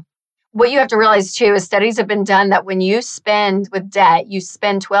true. What you have to realize too is studies have been done that when you spend with debt, you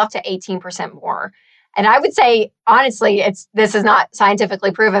spend 12 to 18% more. And I would say, honestly, this is not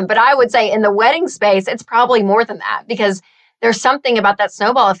scientifically proven, but I would say in the wedding space, it's probably more than that, because there's something about that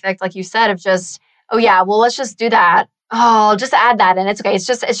snowball effect, like you said, of just, oh yeah, well, let's just do that. Oh, I'll just add that in. It's okay. It's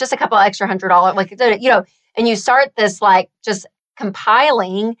just a couple extra $100, like, and you start this like just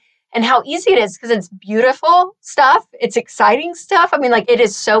compiling, and how easy it is, because it's beautiful stuff. It's exciting stuff. I mean, like, it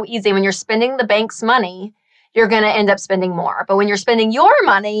is so easy. When you're spending the bank's money, you're going to end up spending more. But when you're spending your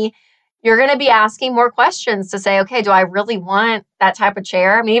money, you're going to be asking more questions to say, okay, do I really want that type of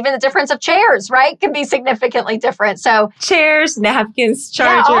chair? I mean, even the difference of chairs, right, can be significantly different. So chairs, napkins,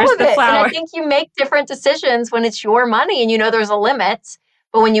 chargers, all of the it. flower. And I think you make different decisions when it's your money and there's a limit.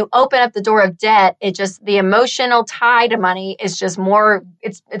 But when you open up the door of debt, the emotional tie to money is just more,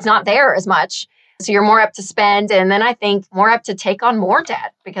 it's not there as much. So you're more up to spend. And then I think more up to take on more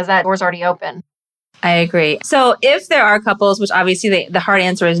debt because that door's already open. I agree. So if there are couples, which obviously the hard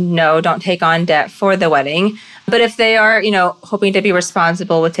answer is no, don't take on debt for the wedding. But if they are, hoping to be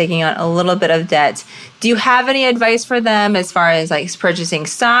responsible with taking on a little bit of debt, do you have any advice for them as far as like purchasing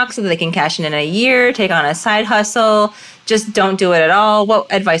stocks so that they can cash in a year, take on a side hustle? Just don't do it at all.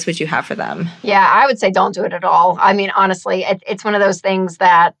 What advice would you have for them? Yeah, I would say don't do it at all. I mean, honestly, it's one of those things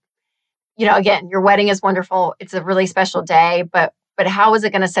that, again, your wedding is wonderful. It's a really special day, but how is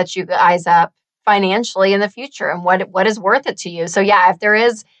it going to set you guys up financially in the future, and what is worth it to you? So yeah, if there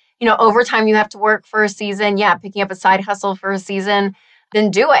is, overtime you have to work for a season, yeah, picking up a side hustle for a season,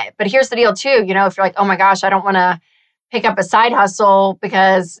 then do it. But here's the deal too, if you're like, oh my gosh, I don't want to pick up a side hustle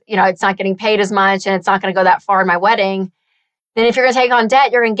because, it's not getting paid as much and it's not going to go that far in my wedding, then if you're going to take on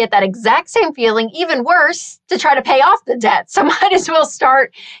debt, you're going to get that exact same feeling, even worse, to try to pay off the debt. So might as well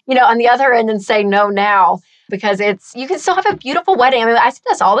start, on the other end and say no now, because you can still have a beautiful wedding. I mean, I see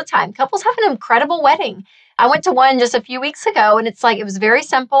this all the time. Couples have an incredible wedding. I went to one just a few weeks ago, and it's like, it was very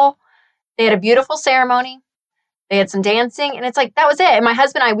simple. They had a beautiful ceremony. They had some dancing, and it's like, that was it. And my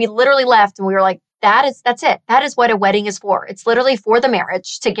husband and I, we literally left, and we were like, that's it. That is what a wedding is for. It's literally for the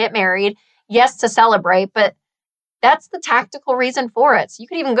marriage, to get married. Yes, to celebrate, but that's the tactical reason for it. So you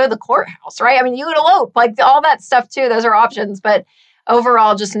could even go to the courthouse, right? I mean, you could elope, like all that stuff too. Those are options. But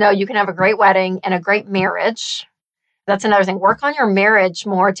overall, just know you can have a great wedding and a great marriage That's another thing. Work on your marriage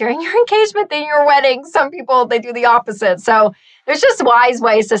more during your engagement than your wedding. Some people, they do the opposite. So there's just wise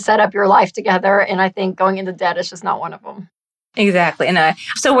ways to set up your life together. And I think going into debt is just not one of them. Exactly. And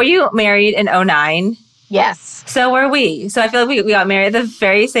so were you married in 2009? Yes. So were we. So I feel like we got married at the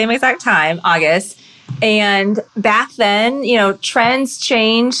very same exact time, August. And back then, trends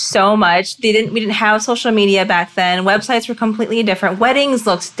changed so much. We didn't have social media back then. Websites were completely different. Weddings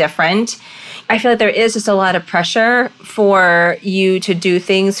looked different. I feel like there is just a lot of pressure for you to do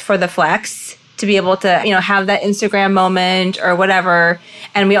things for the flex, to be able to, have that Instagram moment or whatever.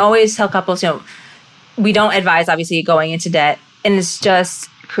 And we always tell couples, we don't advise obviously going into debt. And it's just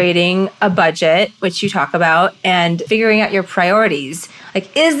creating a budget, which you talk about, and figuring out your priorities.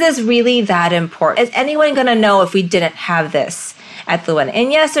 Like, is this really that important? Is anyone going to know if we didn't have this at the wedding? And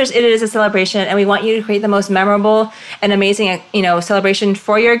yes, it is a celebration, and we want you to create the most memorable and amazing, celebration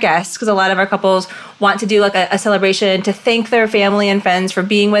for your guests, because a lot of our couples want to do like a celebration to thank their family and friends for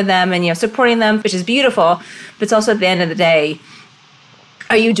being with them and, supporting them, which is beautiful. But it's also at the end of the day,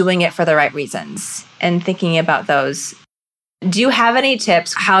 are you doing it for the right reasons? And thinking about those. Do you have any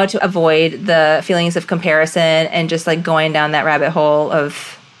tips how to avoid the feelings of comparison and just like going down that rabbit hole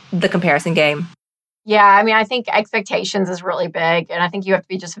of the comparison game? Yeah, I think expectations is really big. And I think you have to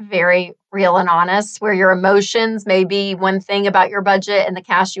be just very real and honest, where your emotions may be one thing about your budget and the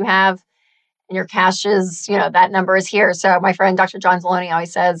cash you have. And your cash is, that number is here. So my friend, Dr. John Zaloni,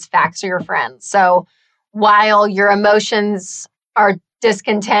 always says, facts are your friends. So while your emotions are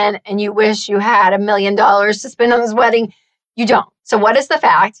discontent and you wish you had $1 million to spend on this wedding, you don't. So what is the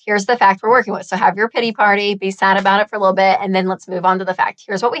fact? Here's the fact we're working with. So have your pity party, be sad about it for a little bit, and then let's move on to the fact.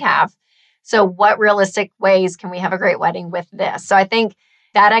 Here's what we have. So what realistic ways can we have a great wedding with this? So I think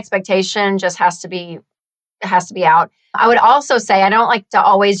that expectation just has to be out. I would also say I don't like to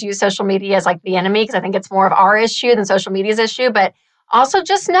always use social media as like the enemy, because I think it's more of our issue than social media's issue. But also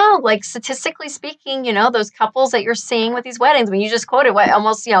just know, like, statistically speaking, those couples that you're seeing with these weddings, you just quoted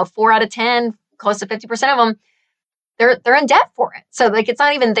almost 4 out of 10, close to 50% of them, they're in debt for it. So like, it's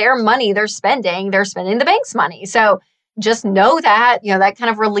not even their money they're spending the bank's money. So just know that, that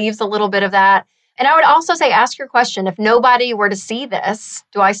kind of relieves a little bit of that. And I would also say, ask your question, if nobody were to see this,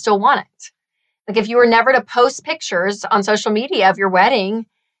 do I still want it? Like, if you were never to post pictures on social media of your wedding,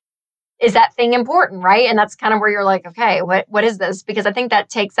 is that thing important, right? And that's kind of where you're like, okay, what is this? Because I think that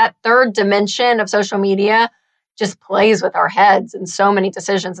takes that third dimension of social media, just plays with our heads in so many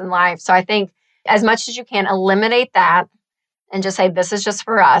decisions in life. So I think as much as you can, eliminate that and just say, this is just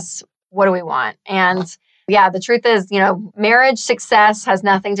for us. What do we want? And yeah, the truth is, marriage success has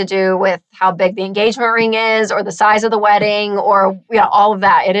nothing to do with how big the engagement ring is or the size of the wedding or all of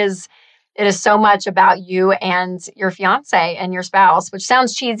that. It is so much about you and your fiance and your spouse, which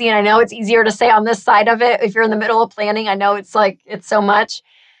sounds cheesy. And I know it's easier to say on this side of it. If you're in the middle of planning, I know it's so much,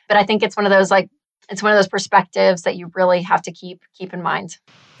 but I think it's one of those perspectives that you really have to keep in mind.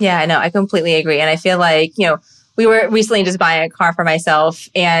 Yeah, I know. I completely agree. And I feel like, we were recently just buying a car for myself.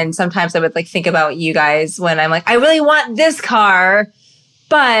 And sometimes I would think about you guys when I'm like, I really want this car,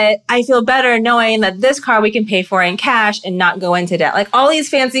 but I feel better knowing that this car we can pay for in cash and not go into debt. Like all these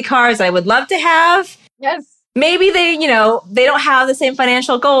fancy cars I would love to have. Yes. Maybe they don't have the same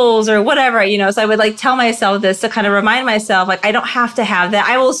financial goals or whatever, so I would tell myself this to kind of remind myself, I don't have to have that.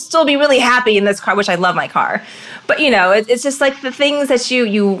 I will still be really happy in this car, which I love my car. But, it's just the things that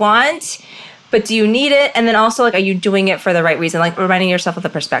you want, but do you need it? And then also, are you doing it for the right reason? Reminding yourself of the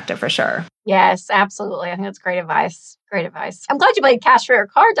perspective for sure. Yes, absolutely. I think that's great advice. Great advice. I'm glad you paid cash for your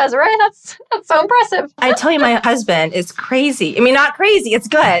car, Desiree. That's so impressive. I tell you, my husband is crazy. Not crazy. It's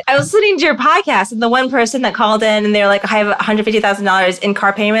good. I was listening to your podcast and the one person that called in and they're like, I have $150,000 in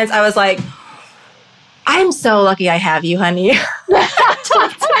car payments. I was like, I'm so lucky I have you, honey. I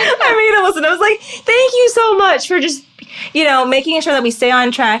was like, thank you so much for just, making sure that we stay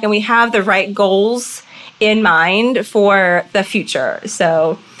on track and we have the right goals in mind for the future.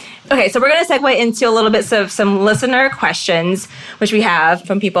 So, okay, so we're going to segue into a little bit of some listener questions, which we have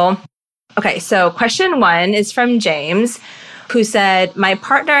from people. Okay, so question 1 is from James, who said, my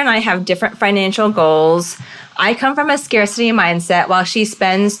partner and I have different financial goals. I come from a scarcity mindset while she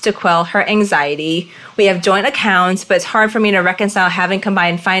spends to quell her anxiety. We have joint accounts, but it's hard for me to reconcile having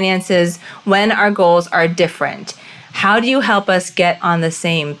combined finances when our goals are different. How do you help us get on the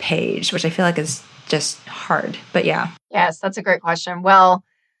same page? Which I feel like is just hard, but yeah. Yes, that's a great question. Well,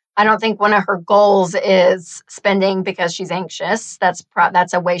 I don't think one of her goals is spending because she's anxious. That's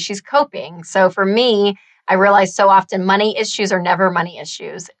a way she's coping. So for me, I realize so often money issues are never money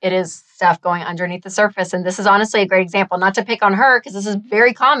issues. It is stuff going underneath the surface. And this is honestly a great example, not to pick on her because this is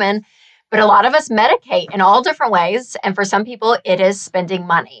very common, But a lot of us medicate in all different ways. And for some people, it is spending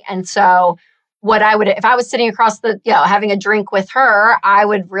money. And so what I would, if I was sitting across the, having a drink with her, I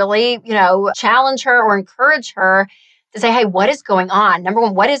would really, challenge her or encourage her to say, hey, what is going on? Number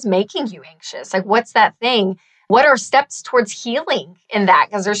one, what is making you anxious? Like, what's that thing? What are steps towards healing in that?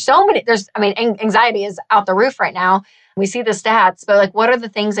 Because anxiety is out the roof right now. We see the stats, but like, what are the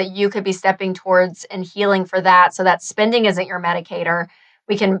things that you could be stepping towards and healing for that so that spending isn't your medicator?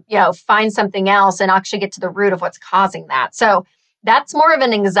 We can, find something else and actually get to the root of what's causing that. So that's more of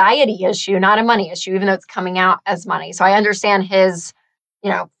an anxiety issue, not a money issue, even though it's coming out as money. So I understand his,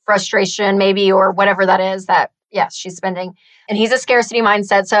 frustration maybe, or whatever that is that, yes, she's spending. And he's a scarcity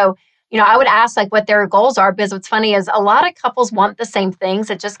mindset. So, I would ask like what their goals are, because what's funny is a lot of couples want the same things.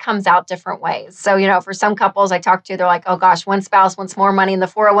 It just comes out different ways. So, for some couples I talk to, they're like, oh gosh, one spouse wants more money in the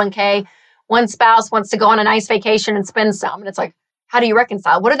 401k. One spouse wants to go on a nice vacation and spend some. And it's like, how do you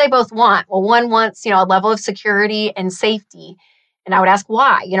reconcile? What do they both want? Well, one wants, a level of security and safety. And I would ask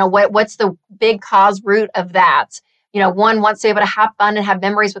why, what's the big cause root of that? One wants to be able to have fun and have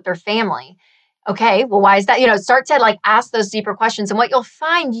memories with their family. Okay, well, why is that? Start to like ask those deeper questions. And what you'll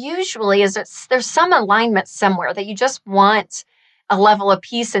find usually is that there's some alignment somewhere that you just want a level of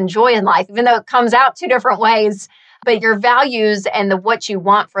peace and joy in life, even though it comes out two different ways. But your values and what you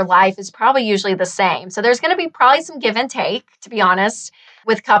want for life is probably usually the same. So there's going to be probably some give and take, to be honest,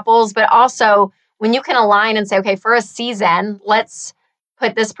 with couples. But also when you can align and say, okay, for a season, let's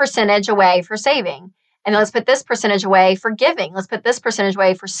put this percentage away for saving. And let's put this percentage away for giving. Let's put this percentage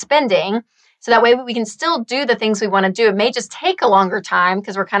away for spending. So that way we can still do the things we want to do. It may just take a longer time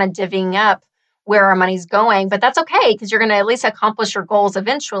because we're kind of divvying up where our money's going. But that's okay, because you're going to at least accomplish your goals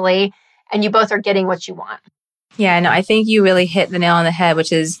eventually. And you both are getting what you want. Yeah, no, I think you really hit the nail on the head,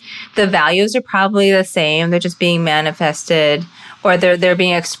 which is the values are probably the same. They're just being manifested, or they're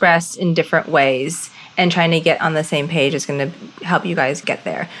being expressed in different ways, and trying to get on the same page is going to help you guys get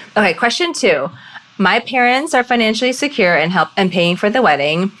there. Okay, question 2. My parents are financially secure and paying for the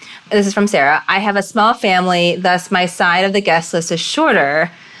wedding. This is from Sarah. I have a small family, thus my side of the guest list is shorter.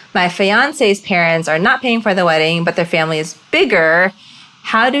 My fiance's parents are not paying for the wedding, but their family is bigger.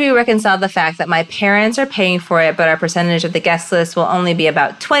 How do we reconcile the fact that my parents are paying for it, but our percentage of the guest list will only be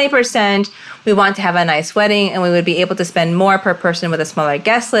about 20%? We want to have a nice wedding, and we would be able to spend more per person with a smaller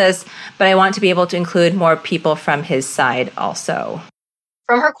guest list, but I want to be able to include more people from his side also.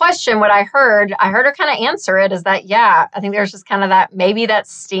 From her question, what I heard her kind of answer it is that, yeah, I think there's just kind of that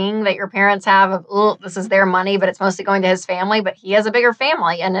sting that your parents have of, oh, this is their money, but it's mostly going to his family, but he has a bigger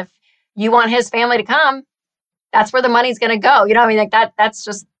family. And if you want his family to come, that's where the money's going to go. That's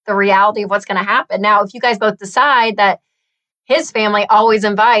just the reality of what's going to happen. Now, if you guys both decide that his family always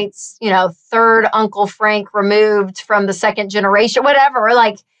invites, third Uncle Frank removed from the second generation, whatever,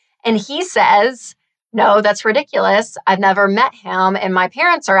 and he says, no, that's ridiculous. I've never met him and my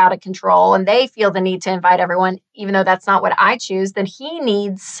parents are out of control and they feel the need to invite everyone, even though that's not what I choose, then he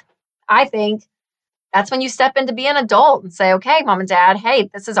needs, I think, that's when you step in to be an adult and say, okay, mom and dad, hey,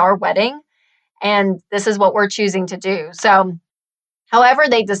 this is our wedding. And this is what we're choosing to do. So however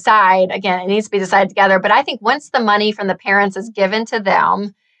they decide, again, it needs to be decided together. But I think once the money from the parents is given to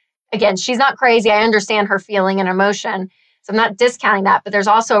them, again, she's not crazy. I understand her feeling and emotion. So I'm not discounting that. But there's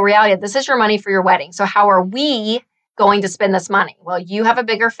also a reality that this is your money for your wedding. So how are we going to spend this money? Well, you have a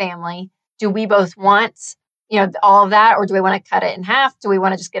bigger family. Do we both want, all of that? Or do we want to cut it in half? Do we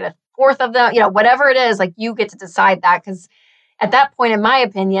want to just get a fourth of them? Whatever it is, you get to decide that, because at that point, in my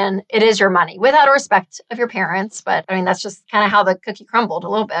opinion, it is your money, without a respect of your parents. But that's just kind of how the cookie crumbled a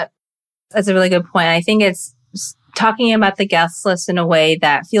little bit. That's a really good point. I think it's talking about the guest list in a way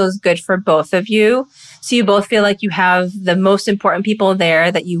that feels good for both of you. So you both feel like you have the most important people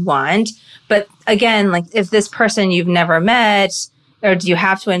there that you want. But again, if this person you've never met, or do you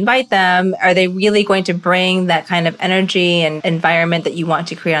have to invite them? Are they really going to bring that kind of energy and environment that you want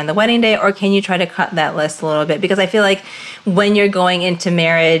to create on the wedding day? Or can you try to cut that list a little bit? Because I feel like when you're going into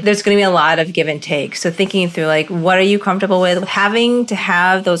marriage, there's going to be a lot of give and take. So thinking through what are you comfortable with? Having to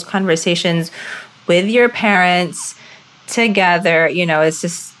have those conversations with your parents together, it's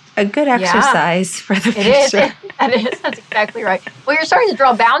just a good exercise for the future. It is. That's exactly right. Well, you're starting to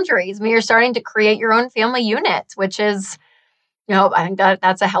draw boundaries. You're starting to create your own family unit, which is, I think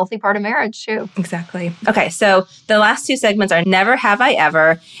that's a healthy part of marriage too. Exactly. Okay, so the last 2 segments are Never Have I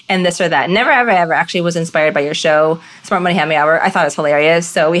Ever and This or That. Never Have I Ever actually was inspired by your show, Smart Money Happy Hour. I thought it was hilarious.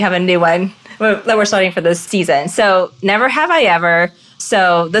 So we have a new one that we're starting for this season. So Never Have I Ever.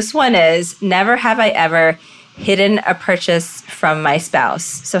 So this one is Never Have I Ever hidden a purchase from my spouse.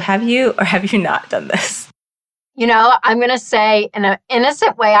 So have you or have you not done this? I'm going to say in an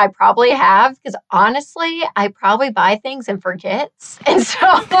innocent way, I probably have, because honestly, I probably buy things and forget. And so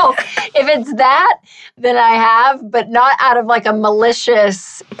if it's that, then I have, but not out of like a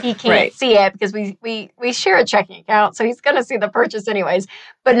malicious, he can't see it because we share a checking account. So he's going to see the purchase anyways.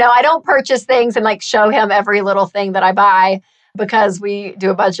 But no, I don't purchase things and like show him every little thing that I buy because we do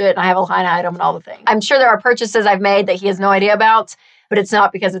a budget and I have a line item and all the things. I'm sure there are purchases I've made that he has no idea about, but it's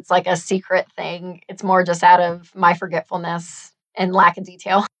not because it's like a secret thing. It's more just out of my forgetfulness and lack of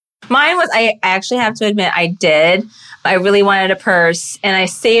detail. Mine was, I actually have to admit, I did. I really wanted a purse and I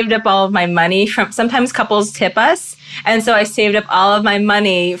saved up all of my money from, sometimes couples tip us. And so I saved up all of my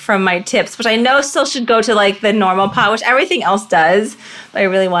money from my tips, which I know still should go to like the normal pot, which everything else does. But I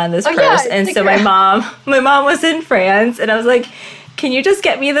really wanted this purse. And so my mom was in France and I was like, can you just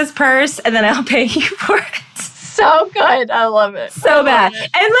get me this purse and then I'll pay you for it? So good. I love it. So bad. And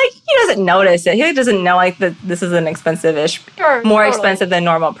like, he doesn't notice it. He doesn't know like that this is an expensive-ish, more expensive than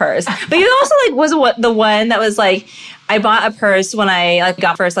normal purse. But he also like was the one that was like, I bought a purse when I like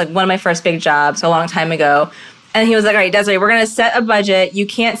got first, like one of my first big jobs a long time ago. And he was like, all right, Desiree, we're going to set a budget. You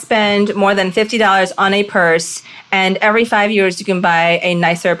can't spend more than $50 on a purse. And every 5 years you can buy a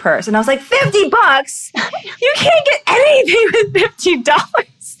nicer purse. And I was like, $50? You can't get anything with $50. I was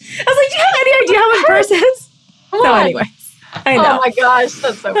like, do you have any idea how much purse is? So anyways, I know. Oh my gosh,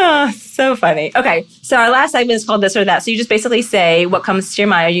 that's so funny. Oh, so funny. Okay, so our last segment is called This or That. So you just basically say what comes to your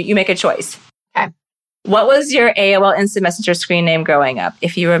mind. You make a choice. Okay. What was your AOL Instant Messenger screen name growing up,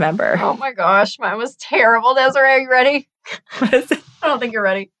 if you remember? Oh my gosh, mine was terrible. Desiree, are you ready? What is it? I don't think you're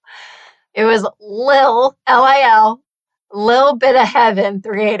ready. It was Lil, L-I-L, Lil Bit of Heaven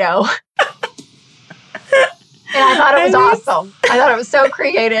 380. And I thought it was awesome. I thought it was so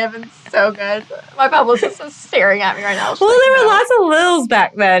creative and so good. My publicist is staring at me right now. Well, there were lots of Lils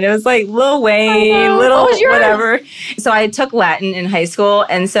back then. It was like Lil Wayne, Little whatever. So I took Latin in high school.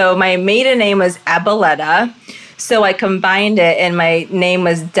 And so my maiden name was Abaletta. So I combined it and my name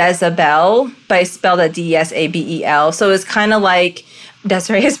was Desabel, but I spelled it D-E-S-A-B-E-L. So it was kind of like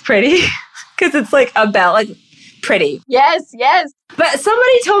Desiree is pretty because it's like a bell, like pretty. Yes. But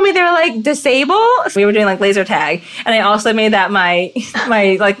somebody told me they were like disable. We were doing like laser tag. And I also made that my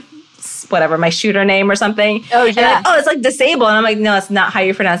like whatever, my shooter name or something. Oh, yeah. And it's like disable. And I'm like, no, that's not how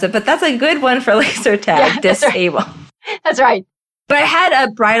you pronounce it. But that's a good one for laser tag, disable. That's right. But I had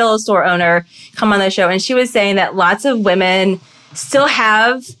a bridal store owner come on the show and she was saying that lots of women still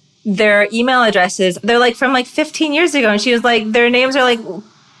have their email addresses. They're like from like 15 years ago. And she was like, their names are like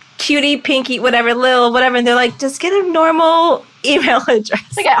Cutie, Pinky, whatever, Lil, whatever. And they're like, just get a normal email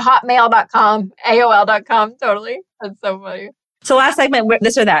address. Like at hotmail.com, AOL.com. Totally. That's so funny. So last segment,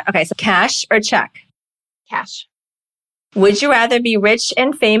 this or that. Okay, so cash or check? Cash. Would you rather be rich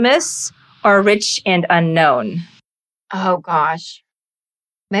and famous or rich and unknown? Oh, gosh.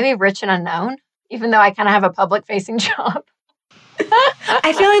 Maybe rich and unknown, even though I kind of have a public-facing job.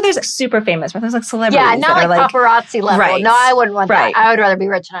 I feel like there's super famous, right? There's like celebrities. Yeah, not like paparazzi level. Right. No, I wouldn't want that. I would rather be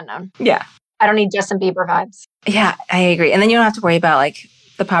rich and unknown. Yeah. I don't need Justin Bieber vibes. Yeah, I agree. And then you don't have to worry about like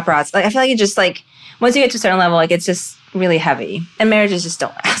the paparazzi. Like I feel like it just like, once you get to a certain level, like it's just really heavy. And marriages just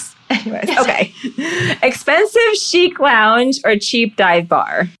don't last. Anyways, okay. Expensive chic lounge or cheap dive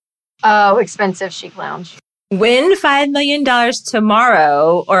bar? Oh, expensive chic lounge. Win $5 million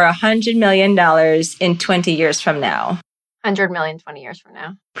tomorrow or $100 million in 20 years from now? 100 million 20 years from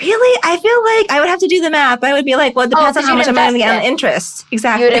now. Really? I feel like I would have to do the math. I would be like, well, it depends on how much I'm going to get on interest.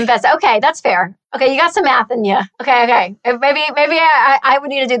 Exactly. You would invest. Okay, that's fair. Okay, you got some math in you. Okay. Maybe I would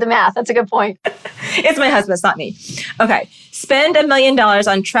need to do the math. That's a good point. It's my husband, it's not me. Okay. Spend $1 million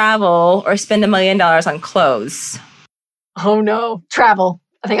on travel or spend $1 million on clothes? Oh, no. Travel.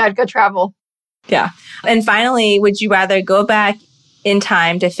 I think I'd go travel. Yeah. And finally, would you rather go back in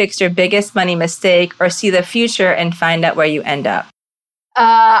time to fix your biggest money mistake or see the future and find out where you end up?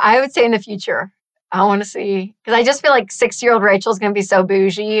 I would say in the future. I want to see, because I just feel like 6-year-old Rachel's going to be so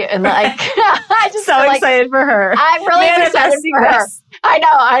bougie and like, I just so excited for her. I'm really excited for her.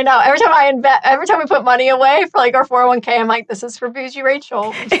 I know. Every time we put money away for like our 401k, I'm like, this is for bougie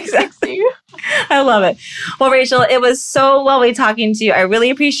Rachel. Exactly. I love it. Well, Rachel, it was so lovely talking to you. I really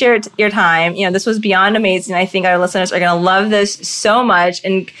appreciate your time. You know, this was beyond amazing. I think our listeners are going to love this so much,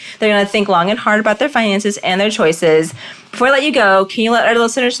 and they're going to think long and hard about their finances and their choices. Before I let you go, can you let our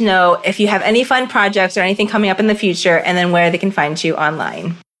listeners know if you have any fun projects or anything coming up in the future, and then where they can find you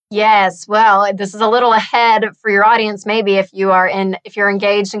online? Yes. Well, this is a little ahead for your audience, maybe if you're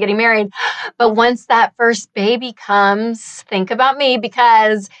engaged and getting married. But once that first baby comes, think about me,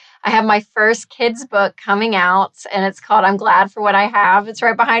 because I have my first kids book coming out, and it's called I'm Glad for What I Have. It's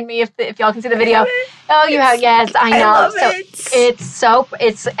right behind me if y'all can see the video. Oh, you have, yes, I know. I love it. It's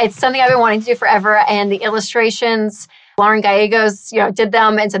something I've been wanting to do forever, and the illustrations, Lauren Gallegos, did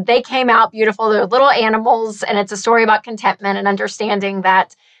them, and so they came out beautiful. They're little animals, and it's a story about contentment and understanding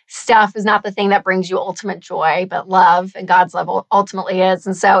that stuff is not the thing that brings you ultimate joy, but love, and God's love ultimately is.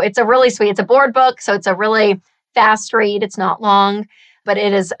 And so it's it's a board book, so it's a really fast read. It's not long, but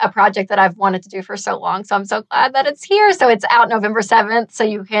it is a project that I've wanted to do for so long. So I'm so glad that it's here. So it's out November 7th, so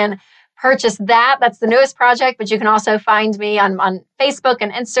you can purchase that. That's the newest project, but you can also find me on Facebook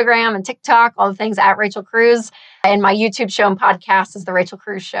and Instagram and TikTok, all the things at Rachel Cruze. And my YouTube show and podcast is The Rachel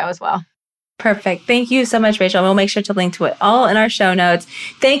Cruze Show as well. Perfect. Thank you so much, Rachel. We'll make sure to link to it all in our show notes.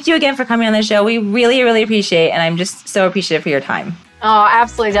 Thank you again for coming on the show. We really, really appreciate it. And I'm just so appreciative for your time. Oh,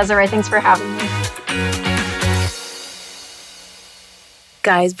 absolutely, Desiree. Thanks for having me.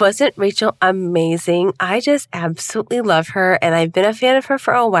 Guys, wasn't Rachel amazing? I just absolutely love her, and I've been a fan of her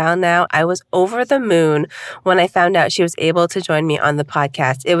for a while now. I was over the moon when I found out she was able to join me on the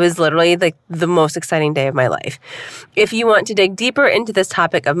podcast. It was literally like the most exciting day of my life. If you want to dig deeper into this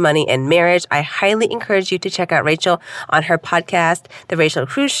topic of money and marriage, I highly encourage you to check out Rachel on her podcast, The Rachel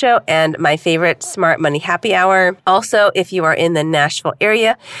Cruze Show, and my favorite, Smart Money Happy Hour. Also, if you are in the Nashville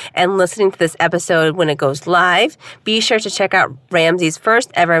area and listening to this episode when it goes live, be sure to check out Ramsey's first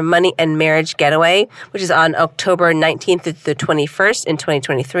ever Money and Marriage Getaway, which is on October 19th through the 21st in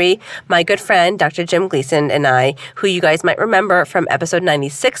 2023. My good friend, Dr. Jim Gleason, and I, who you guys might remember from episode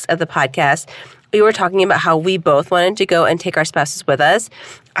 96 of the podcast, we were talking about how we both wanted to go and take our spouses with us.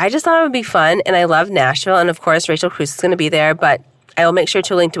 I just thought it would be fun, and I love Nashville, and of course, Rachel Cruze is going to be there, but I will make sure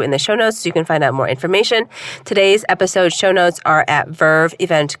to link to it in the show notes so you can find out more information. Today's episode show notes are at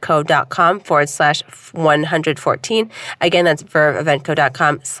verveeventco.com/114. Again, that's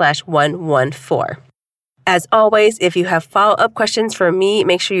verveeventco.com/114. As always, if you have follow-up questions for me,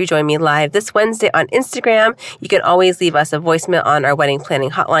 make sure you join me live this Wednesday on Instagram. You can always leave us a voicemail on our wedding planning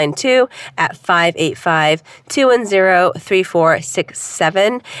hotline too at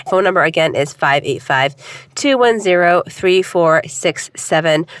 585-210-3467. Phone number again is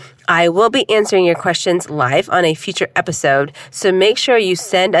 585-210-3467. I will be answering your questions live on a future episode, so make sure you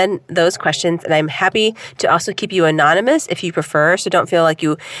send in those questions, and I'm happy to also keep you anonymous if you prefer, so don't feel like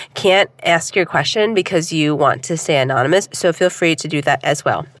you can't ask your question because you want to stay anonymous, so feel free to do that as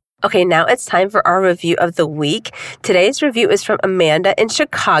well. Okay, now it's time for our review of the week. Today's review is from Amanda in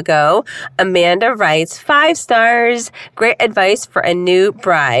Chicago. Amanda writes, 5 stars, great advice for a new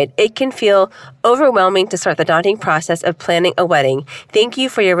bride. It can feel overwhelming to start the daunting process of planning a wedding. Thank you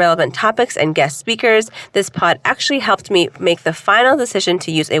for your relevant topics and guest speakers. This pod actually helped me make the final decision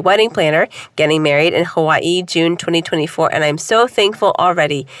to use a wedding planner, getting married in Hawaii, June 2024, and I'm so thankful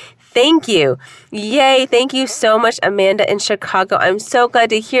already. Thank you. Yay. Thank you so much, Amanda in Chicago. I'm so glad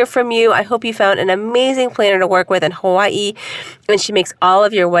to hear from you. I hope you found an amazing planner to work with in Hawaii, and she makes all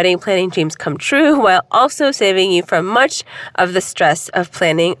of your wedding planning dreams come true while also saving you from much of the stress of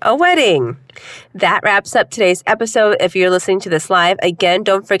planning a wedding. That wraps up today's episode. If you're listening to this live, again,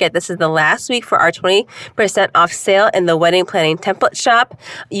 don't forget this is the last week for our 20% off sale in the wedding planning template shop.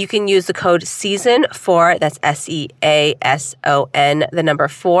 You can use the code SEASON4, that's SEASON, the number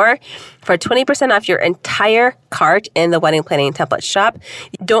 4, for 20% off your entire cart in the wedding planning template shop.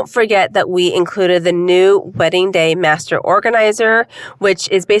 Don't forget that we included the new Wedding Day Master Organizer, which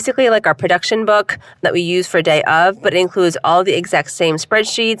is basically like our production book that we use for day of, but it includes all the exact same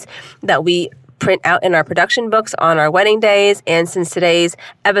spreadsheets that we print out in our production books on our wedding days. And since today's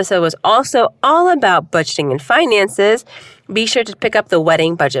episode was also all about budgeting and finances, be sure to pick up the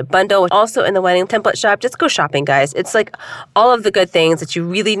wedding budget bundle, also in the wedding template shop. Just go shopping, guys. It's like all of the good things that you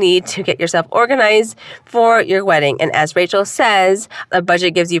really need to get yourself organized for your wedding. And as Rachel says, a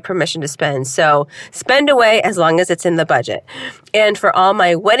budget gives you permission to spend. So spend away as long as it's in the budget. And for all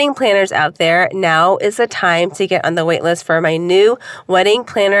my wedding planners out there, now is the time to get on the wait list for my new wedding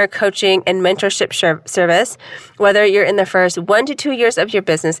planner coaching and mentorship service. Whether you're in the first 1 to 2 years of your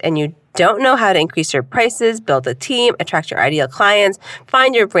business and you don't know how to increase your prices, build a team, attract your ideal clients,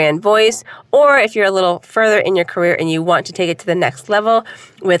 find your brand voice, or if you're a little further in your career and you want to take it to the next level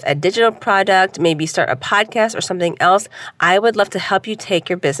with a digital product, maybe start a podcast or something else, I would love to help you take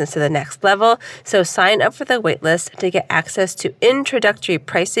your business to the next level. So sign up for the waitlist to get access to introductory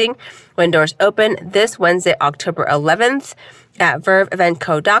pricing when doors open this Wednesday, October 11th. At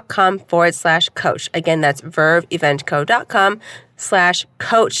verveeventco.com/coach. Again, that's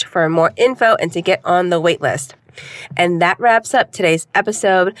verveeventco.com/coach for more info and to get on the wait list. And that wraps up today's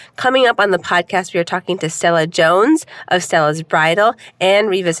episode. Coming up on the podcast, we are talking to Stella Jones of Stella's Bridal and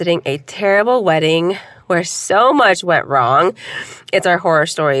revisiting a terrible wedding where so much went wrong. It's our horror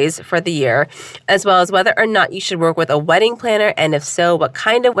stories for the year, as well as whether or not you should work with a wedding planner, and if so, what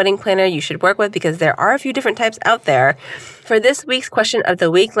kind of wedding planner you should work with, because there are a few different types out there. For this week's question of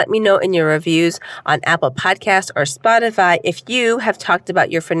the week, let me know in your reviews on Apple Podcasts or Spotify if you have talked about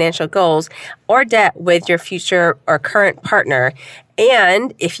your financial goals or debt with your future or current partner.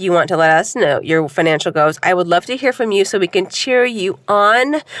 And if you want to let us know your financial goals, I would love to hear from you so we can cheer you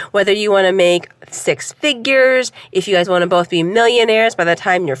on, whether you want to make 6 figures, if you guys want to both be millionaires by the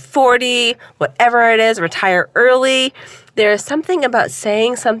time you're 40, whatever it is, retire early. There is something about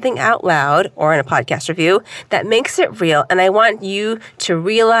saying something out loud or in a podcast review that makes it real. And I want you to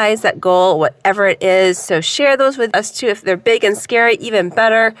realize that goal, whatever it is. So share those with us too. If they're big and scary, even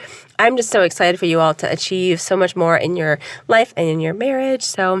better. I'm just so excited for you all to achieve so much more in your life and in your marriage.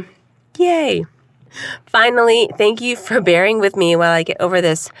 So yay. Finally, thank you for bearing with me while I get over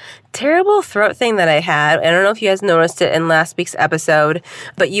this terrible throat thing that I had. I don't know if you guys noticed it in last week's episode,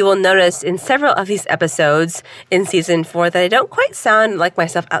 but you will notice in several of these episodes in season 4 that I don't quite sound like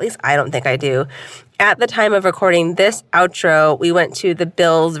myself. At least I don't think I do. At the time of recording this outro, we went to the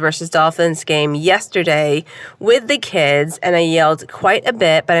Bills versus Dolphins game yesterday with the kids, and I yelled quite a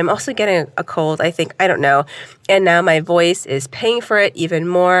bit, but I'm also getting a cold, I think. I don't know. And now my voice is paying for it even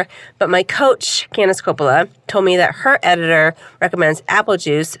more. But my coach, Candace Coppola, told me that her editor recommends apple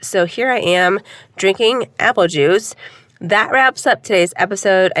juice, so here I am drinking apple juice. That wraps up today's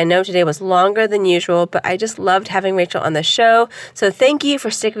episode. I know today was longer than usual, but I just loved having Rachel on the show. So thank you for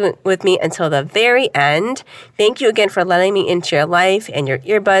sticking with me until the very end. Thank you again for letting me into your life and your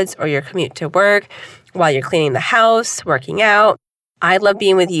earbuds or your commute to work while you're cleaning the house, working out. I love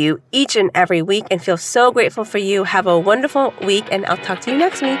being with you each and every week and feel so grateful for you. Have a wonderful week, and I'll talk to you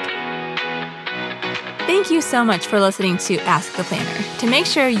next week. Thank you so much for listening to Ask the Planner. To make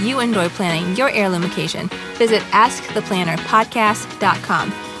sure you enjoy planning your heirloom occasion, visit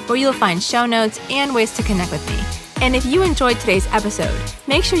AskThePlannerPodcast.com, where you'll find show notes and ways to connect with me. And if you enjoyed today's episode,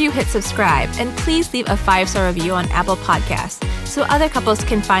 make sure you hit subscribe and please leave a 5-star review on Apple Podcasts so other couples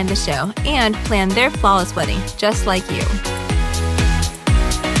can find the show and plan their flawless wedding just like you.